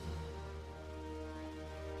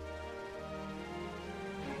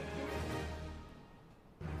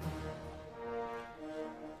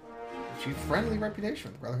 Achieve friendly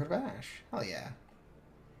reputation with the Brotherhood of Ash. Hell yeah.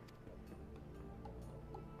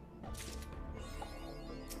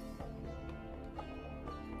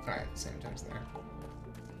 Alright, same time's there.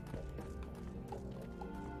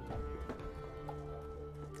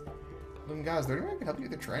 Loonh Gah, is there anyone I can help you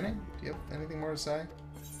with the training? Do you have anything more to say?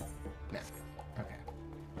 No. Okay.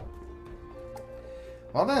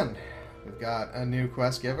 Well then, we've got a new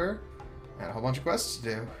quest giver and a whole bunch of quests to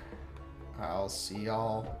do. I'll see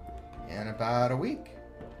y'all in about a week.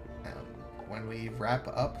 When we wrap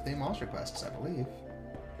up the Amaljaa quests, I believe.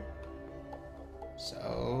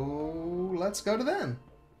 So, let's go to them.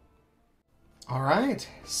 Alright,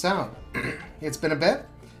 so, it's been a bit,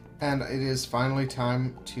 and it is finally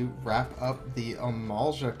time to wrap up the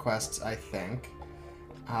Amaljaa quests, I think.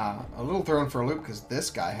 A little thrown for a loop, because this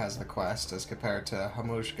guy has the quest, as compared to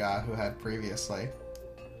Amaljaa, who had previously.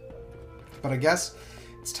 But I guess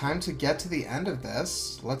it's time to get to the end of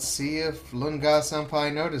this. Let's see if Loonh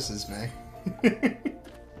Gah-senpai notices me.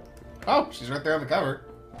 Oh, she's right there on the cover.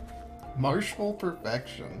 Martial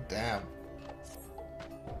perfection, damn.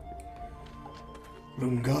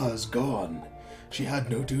 Loonh Gah is gone. She had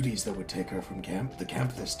no duties that would take her from the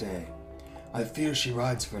camp this day. I fear she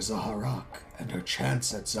rides for Zaharak, and her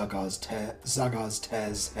chance at Zagaz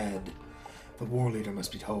Tez's head. The war leader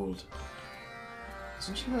must be told.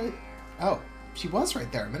 Isn't she right? Oh, she was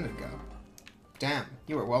right there a minute ago. Damn,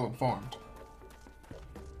 you were well informed.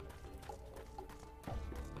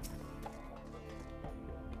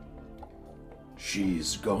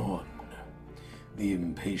 She's gone. The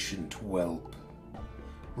impatient whelp.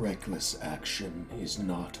 Reckless action is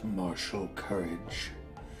not martial courage.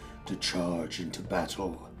 To charge into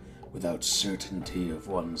battle without certainty of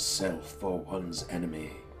one's self or one's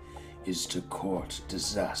enemy is to court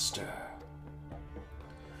disaster.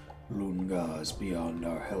 Loonh Gah is beyond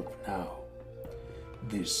our help now.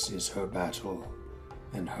 This is her battle,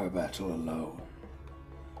 and her battle alone.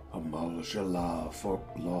 Amaljaa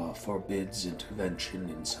law forbids intervention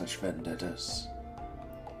in such vendettas.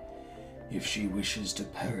 If she wishes to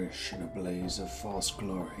perish in a blaze of false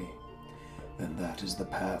glory, then that is the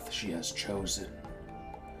path she has chosen.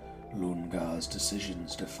 Loonh Gah's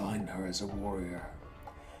decisions define her as a warrior,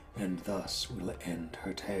 and thus will end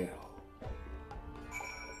her tale.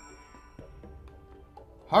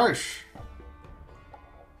 Harsh!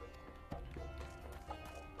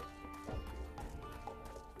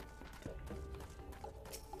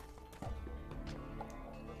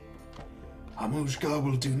 Amaljaa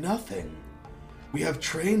will do nothing. We have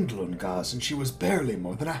trained Loonh Gah since she was barely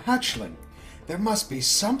more than a hatchling. There must be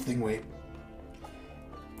something we...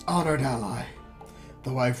 Honored ally,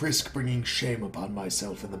 though I've risked bringing shame upon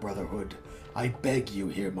myself and the Brotherhood, I beg you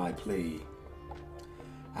hear my plea.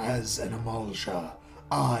 As an Amaljaa,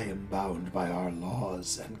 I am bound by our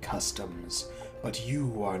laws and customs, but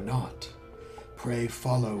you are not. Pray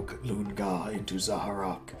follow Loonh Gah into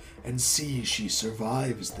Zaharak and see she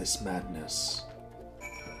survives this madness.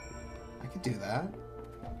 I could do that.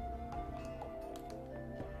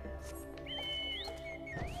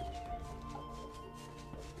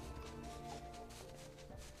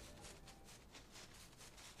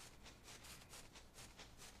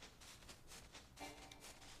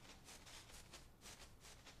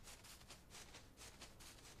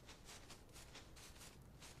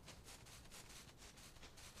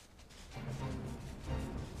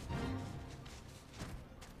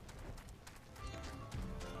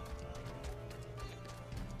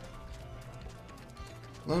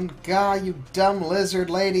 Loonh Gah, you dumb lizard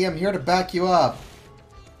lady, I'm here to back you up.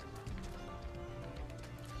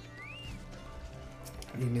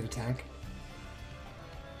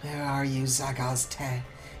 Where are you, Zagaz Te?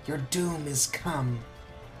 Your doom is come.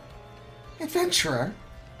 Adventurer?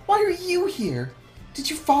 Why are you here? Did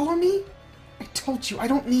you follow me? I told you, I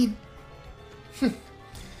don't need...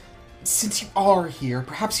 Since you are here,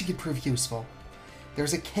 perhaps you could prove useful.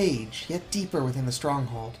 There's a cage, yet deeper within the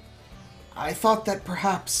stronghold. I thought that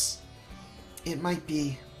perhaps... it might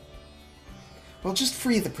be... Well, just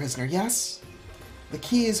free the prisoner, yes? The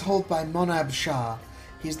key is held by Amaljaa.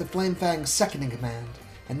 He is the Flame Fang's second in command,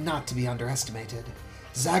 and not to be underestimated.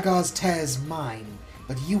 Zagaz Te is mine,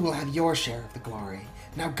 but you will have your share of the glory.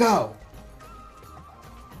 Now go!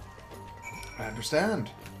 I understand.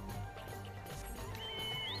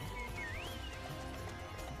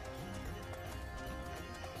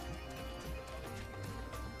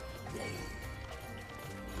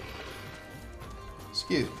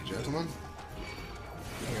 Excuse me, gentlemen.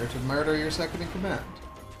 Here to murder your second in command.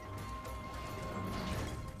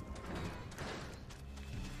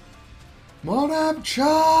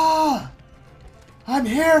 Amaljaa! I'm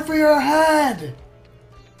here for your head!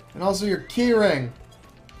 And also your keyring.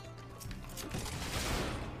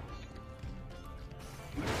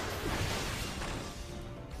 There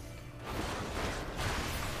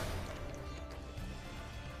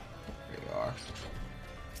you are.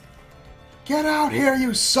 Get out here,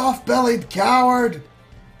 you soft-bellied coward!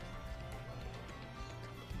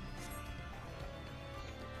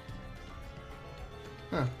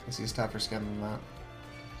 Huh, guess he's tougher skin than that.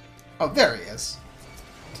 Oh, there he is.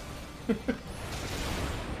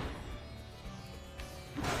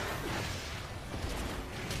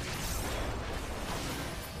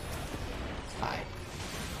 Hi.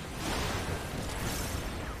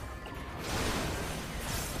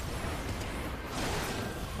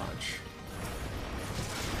 Punch.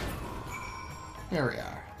 There we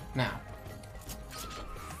are. Now,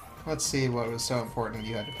 let's see what was so important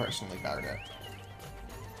you had to personally guard it.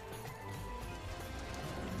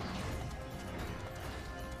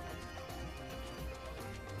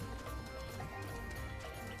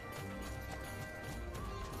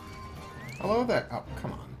 Hello there. Oh,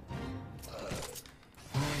 come on.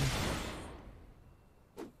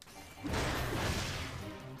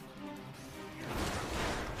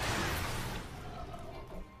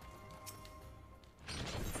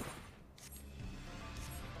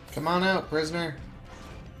 Come on out, prisoner.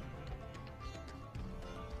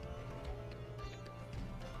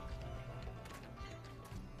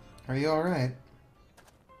 Are you alright?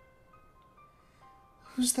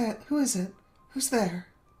 Who's that? Who is it? Who's there?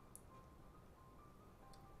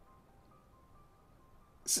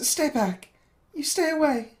 Stay back. You stay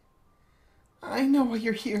away. I know why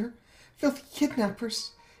you're here. Filthy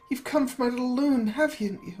kidnappers. You've come for my little loon, have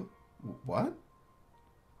you? What?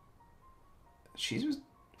 She was...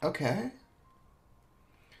 okay.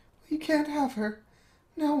 You can't have her.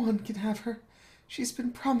 No one can have her. She's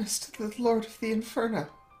been promised to the Lord of the Inferno.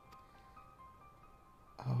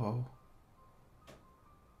 Oh.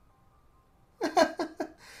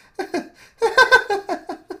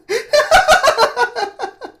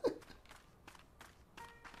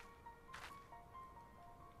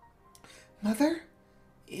 Mother?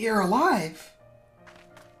 You're alive.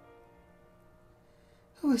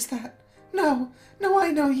 Who is that? No,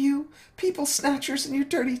 I know you. People snatchers and your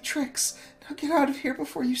dirty tricks. Now get out of here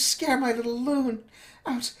before you scare my little loon.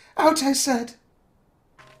 Out, I said.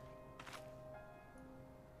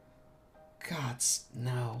 Gods,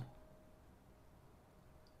 no.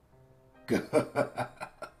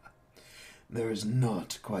 There is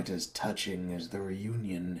naught quite as touching as the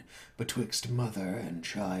reunion betwixt mother and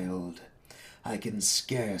child. I can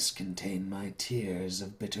scarce contain my tears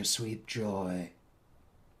of bittersweet joy.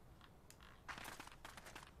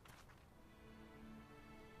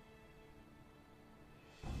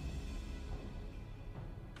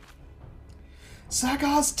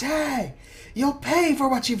 Zagaz Te! You'll pay for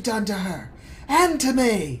what you've done to her! And to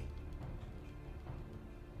me!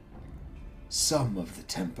 Some of the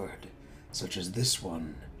tempered, such as this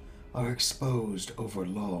one, are exposed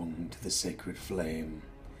overlong to the sacred flame.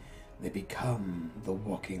 They become the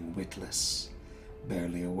walking witless,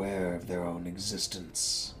 barely aware of their own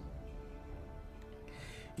existence.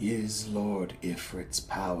 Is Lord Ifrit's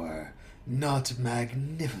power not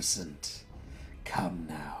magnificent? Come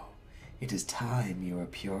now, it is time you are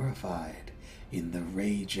purified in the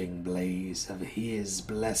raging blaze of his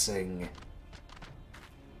blessing.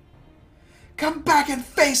 Come back and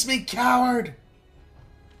face me, coward!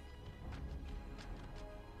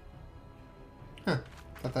 Huh.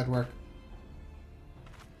 Thought that'd work.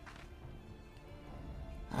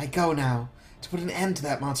 I go now, to put an end to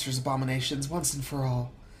that monster's abominations once and for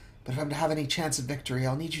all. But if I'm to have any chance of victory,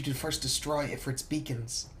 I'll need you to first destroy Ifrit's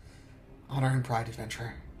beacons. Honor and pride,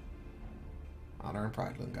 adventurer. Honor and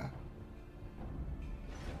pride, Loonh Gah.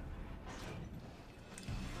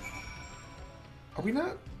 Are we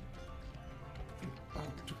not...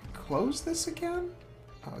 do we close this again?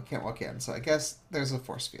 Oh, I can't walk in, so I guess there's a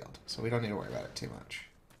force field, so we don't need to worry about it too much.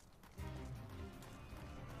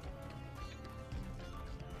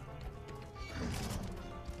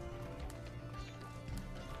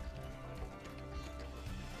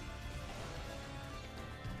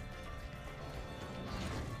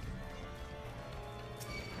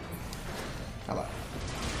 Hello.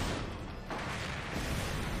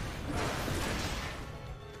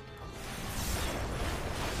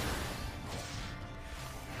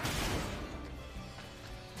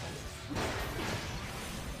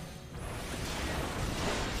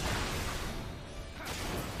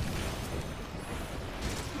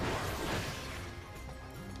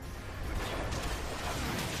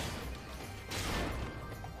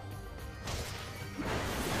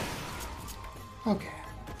 Okay.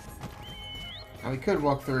 Now we could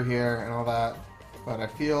walk through here and all that, but I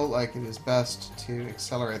feel like it is best to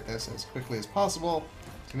accelerate this as quickly as possible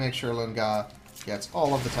to make sure Loonh Gah gets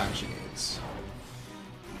all of the time she needs.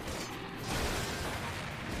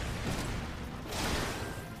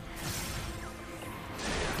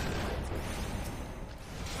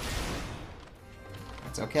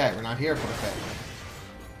 That's okay, we're not here for the fake.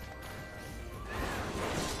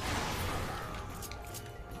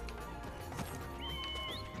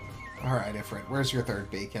 Alright, Ifrit, where's your third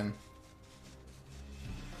beacon?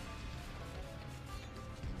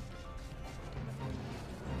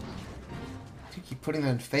 You keep putting them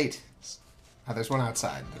in fate. Oh, there's one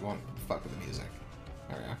outside. It won't fuck with the music.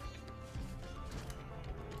 There we go.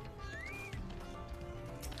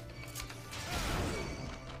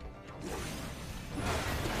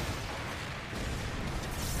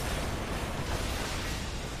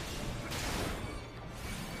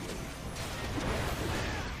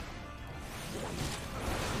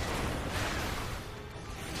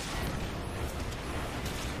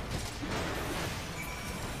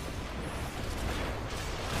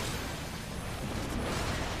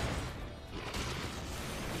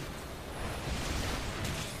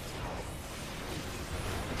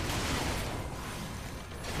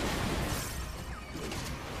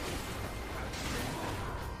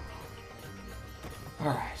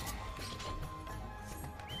 Alright.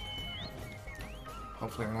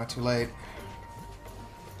 Hopefully we're not too late.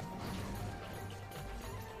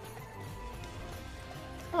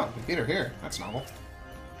 Oh, we beat her here. That's novel.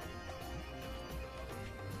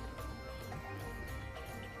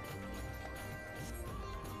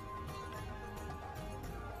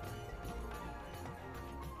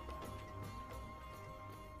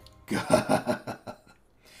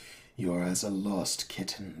 You're as a lost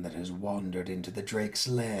kitten that has wandered into the drake's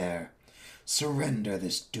lair. Surrender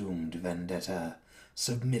this doomed vendetta.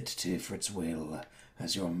 Submit to Ifrit's will,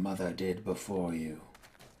 as your mother did before you.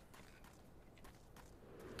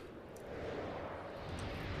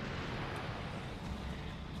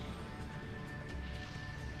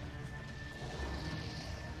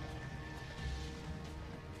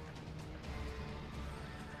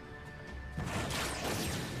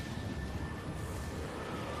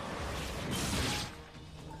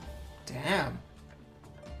 Damn.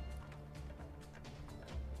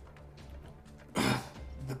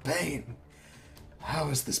 The pain. How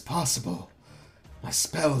is this possible? My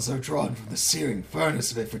spells are drawn from the searing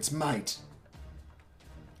furnace of Ifrit's might.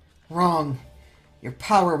 Wrong. Your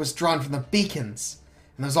power was drawn from the beacons,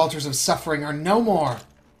 and those altars of suffering are no more.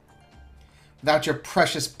 Without your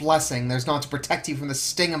precious blessing, there's naught to protect you from the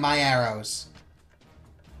sting of my arrows.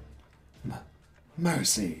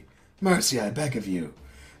 Mercy. Mercy, I beg of you.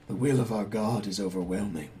 The will of our God is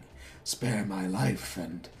overwhelming. Spare my life,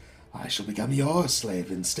 and I shall become your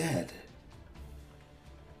slave instead.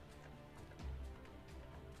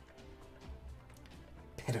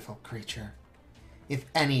 Pitiful creature. If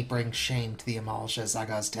any brings shame to the Amaljaa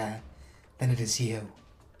Zagazde, then it is you.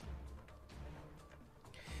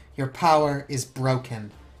 Your power is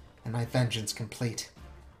broken, and my vengeance complete.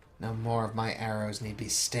 No more of my arrows need be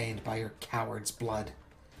stained by your coward's blood.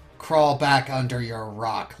 Crawl back under your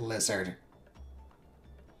rock, lizard.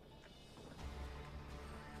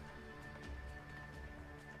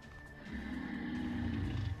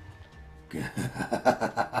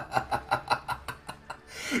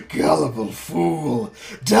 Gullible fool!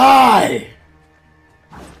 Die!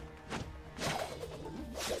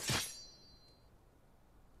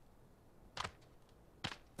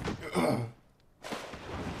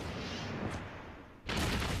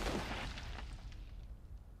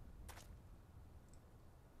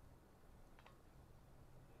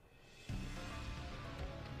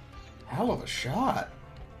 Hell of a shot.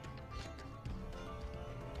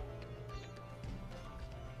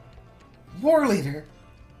 War leader!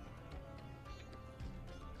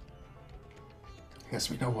 Guess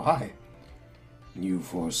we know why. You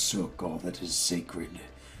forsook all that is sacred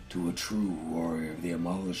to a true warrior of the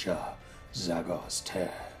Amaljaa, Zagos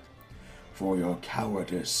Ter. For your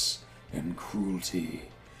cowardice and cruelty,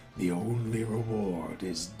 the only reward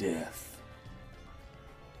is death.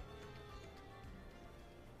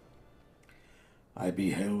 I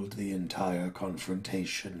beheld the entire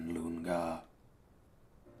confrontation, Loonh Gah.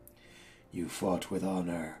 You fought with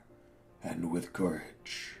honor and with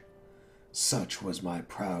courage. Such was my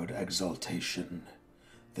proud exultation.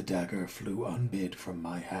 The dagger flew unbid from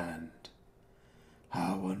my hand.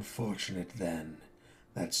 How unfortunate, then,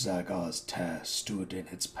 that Zagos Ter stood in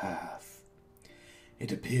its path.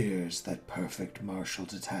 It appears that perfect martial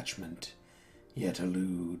detachment yet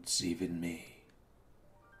eludes even me.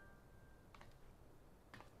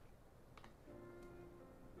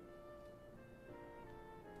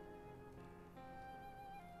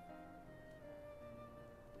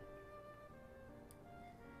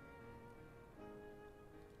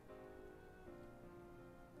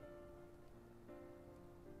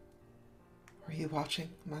 Are you watching,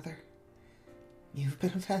 Mother? You've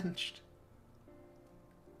been avenged.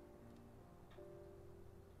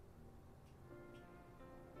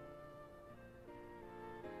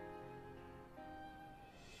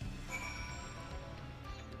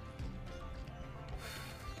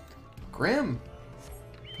 Grim!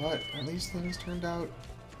 But at least things turned out,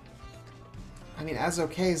 I mean, as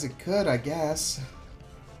okay as it could, I guess.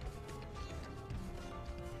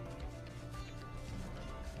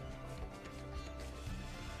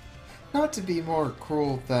 Not to be more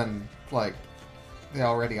cruel than, like, they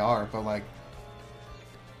already are, but, like,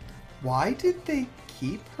 why did they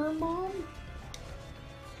keep her mom?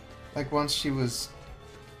 Like, once she was,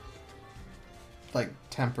 like,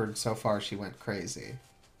 tempered so far she went crazy.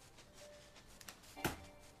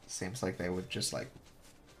 Seems like they would just, like,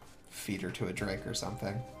 feed her to a drake or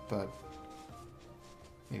something, but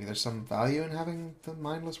maybe there's some value in having the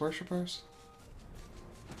mindless worshippers?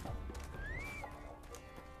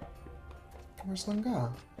 Where's Loonh Gah?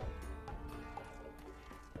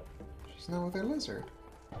 She's not with her lizard.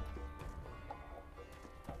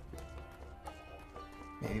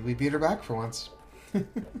 Maybe we beat her back for once.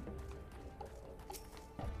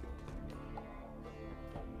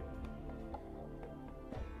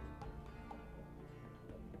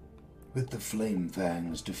 With the Flame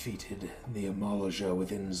Fangs defeated, the Amaljaa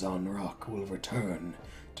within Zonrock will return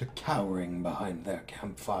to cowering behind their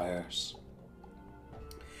campfires.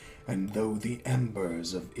 And though the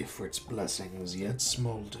embers of Ifrit's blessings yet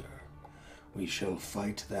smolder, we shall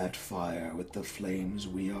fight that fire with the flames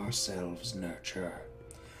we ourselves nurture,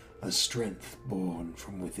 a strength born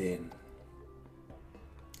from within.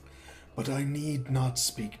 But I need not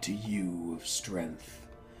speak to you of strength,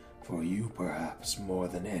 for you perhaps more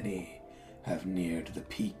than any have neared the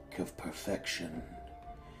peak of perfection.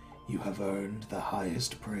 You have earned the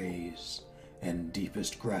highest praise and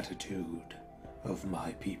deepest gratitude of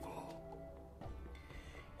my people.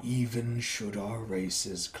 Even should our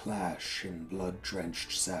races clash in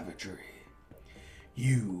blood-drenched savagery,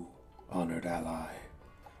 you, honored ally,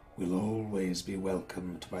 will always be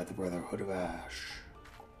welcomed by the Brotherhood of Ash.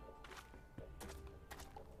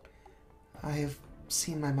 I have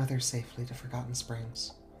seen my mother safely to Forgotten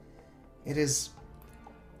Springs. It is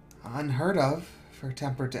unheard of for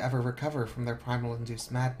Temper to ever recover from their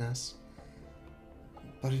primal-induced madness,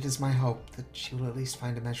 but it is my hope that she will at least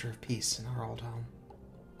find a measure of peace in our old home.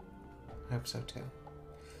 I hope so, too.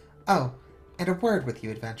 Oh, and a word with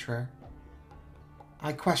you, adventurer.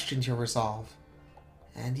 I questioned your resolve,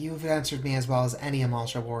 and you have answered me as well as any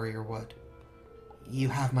Amaljaa warrior would. You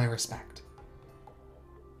have my respect.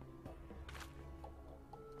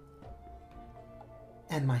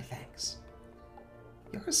 And my thanks.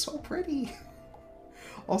 You're so pretty.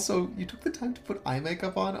 Also, you took the time to put eye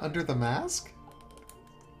makeup on under the mask?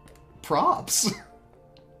 Props.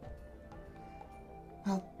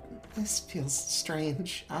 Well, this feels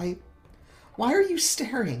strange. Why are you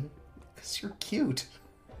staring? Because you're cute.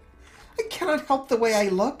 I cannot help the way I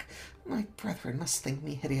look. My brethren must think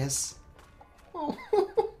me hideous. Oh,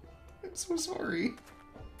 I'm so sorry.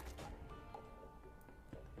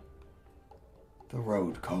 The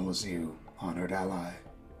road calls you, honored ally.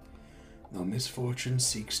 Though misfortune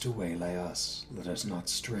seeks to waylay us, let us not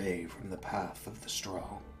stray from the path of the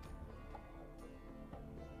strong.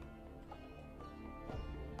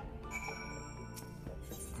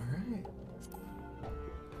 Alright.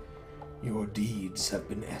 Your deeds have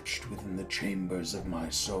been etched within the chambers of my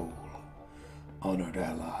soul. Honored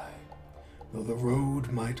ally, though the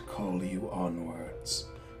road might call you onwards,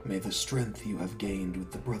 may the strength you have gained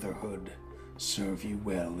with the Brotherhood serve you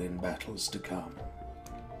well in battles to come.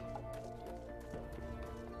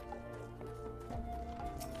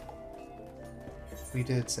 We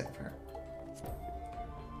did save her.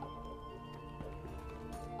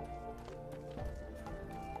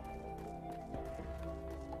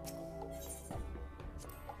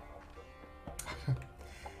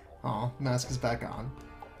 Aw, mask is back on.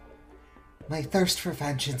 My thirst for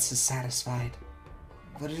vengeance is satisfied,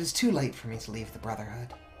 but it is too late for me to leave the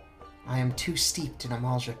Brotherhood. I am too steeped in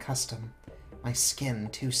Amaljaa custom, my skin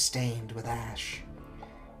too stained with ash.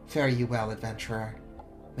 Fare you well, adventurer.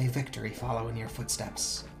 May victory follow in your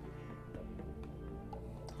footsteps.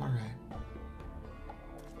 Alright.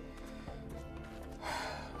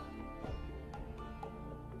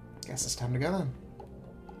 Guess it's time to go then.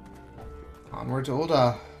 Onward to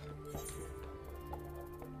Loonh.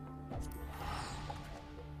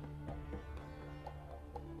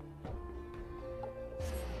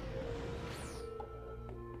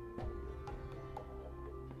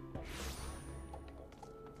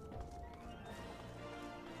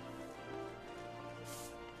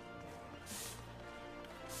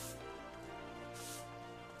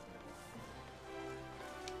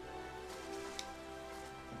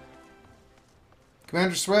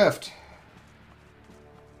 Commander Swift,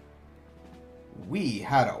 we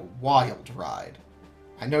had a wild ride.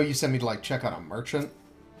 I know you sent me to, like, check on a merchant,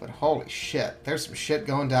 but holy shit, there's some shit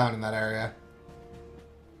going down in that area.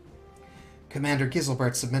 Commander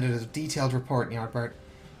Ny'ardbert submitted a detailed report, Ny'ardbert.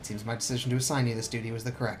 It seems my decision to assign you this duty was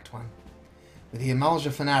the correct one. With the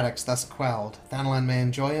Amaljaa fanatics thus quelled, Thanalan may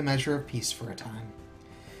enjoy a measure of peace for a time.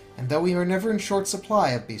 And though we are never in short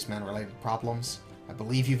supply of Beastman-related problems, I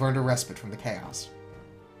believe you've earned a respite from the chaos.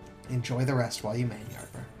 Enjoy the rest while you may,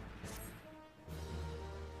 Ny'ardbert.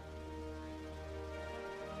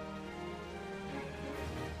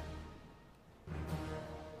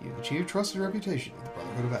 You've achieved trusted reputation with the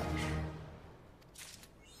Brotherhood of Ash.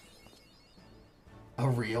 A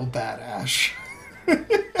real badass.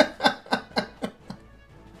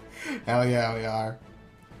 Hell yeah, we are.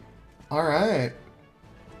 Alright.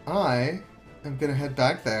 I am gonna head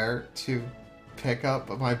back there to pick up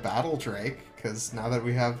my Battle Drake, because now that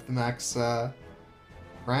we have the max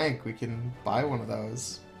rank, we can buy one of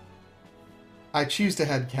those. I choose to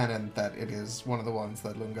headcanon that it is one of the ones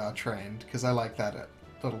that Loonh Gah trained, because I like that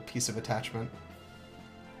little piece of attachment.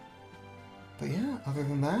 But yeah, other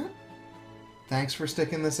than that, thanks for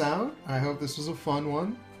sticking this out. I hope this was a fun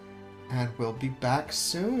one, and we'll be back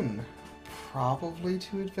soon. Probably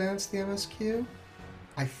to advance the MSQ.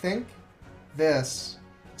 I think this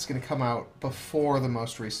is going to come out before the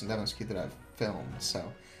most recent MSQ that I've filmed, so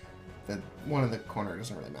that one in the corner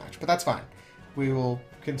doesn't really match, but that's fine. We will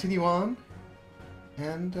continue on,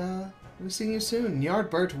 and we'll see you soon.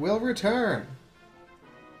 Ny'ardbert will return.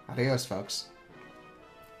 Adios, folks.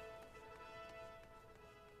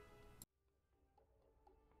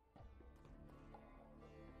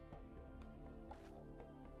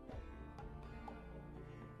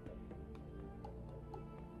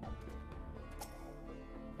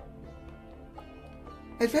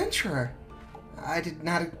 Adventurer! I did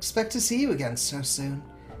not expect to see you again so soon.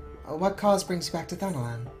 What cause brings you back to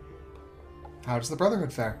Thanalan? How does the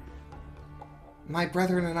Brotherhood fare? My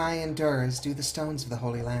brethren and I endure as do the stones of the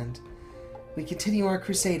Holy Land. We continue our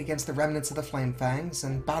crusade against the remnants of the Flamefangs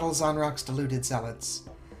and battle Zonrock's deluded zealots.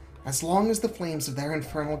 As long as the flames of their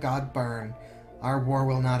infernal god burn, our war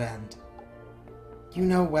will not end. You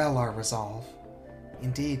know well our resolve.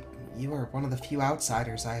 Indeed, you are one of the few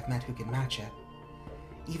outsiders I have met who can match it.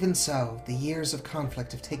 Even so, the years of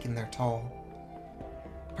conflict have taken their toll.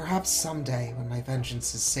 Perhaps someday, when my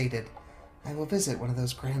vengeance is sated, I will visit one of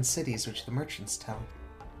those grand cities which the merchants tell.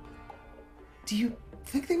 Do you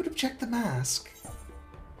think they would object the mask?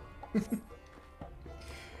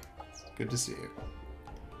 Good to see you.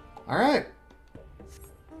 Alright.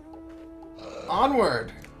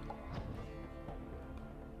 Onward!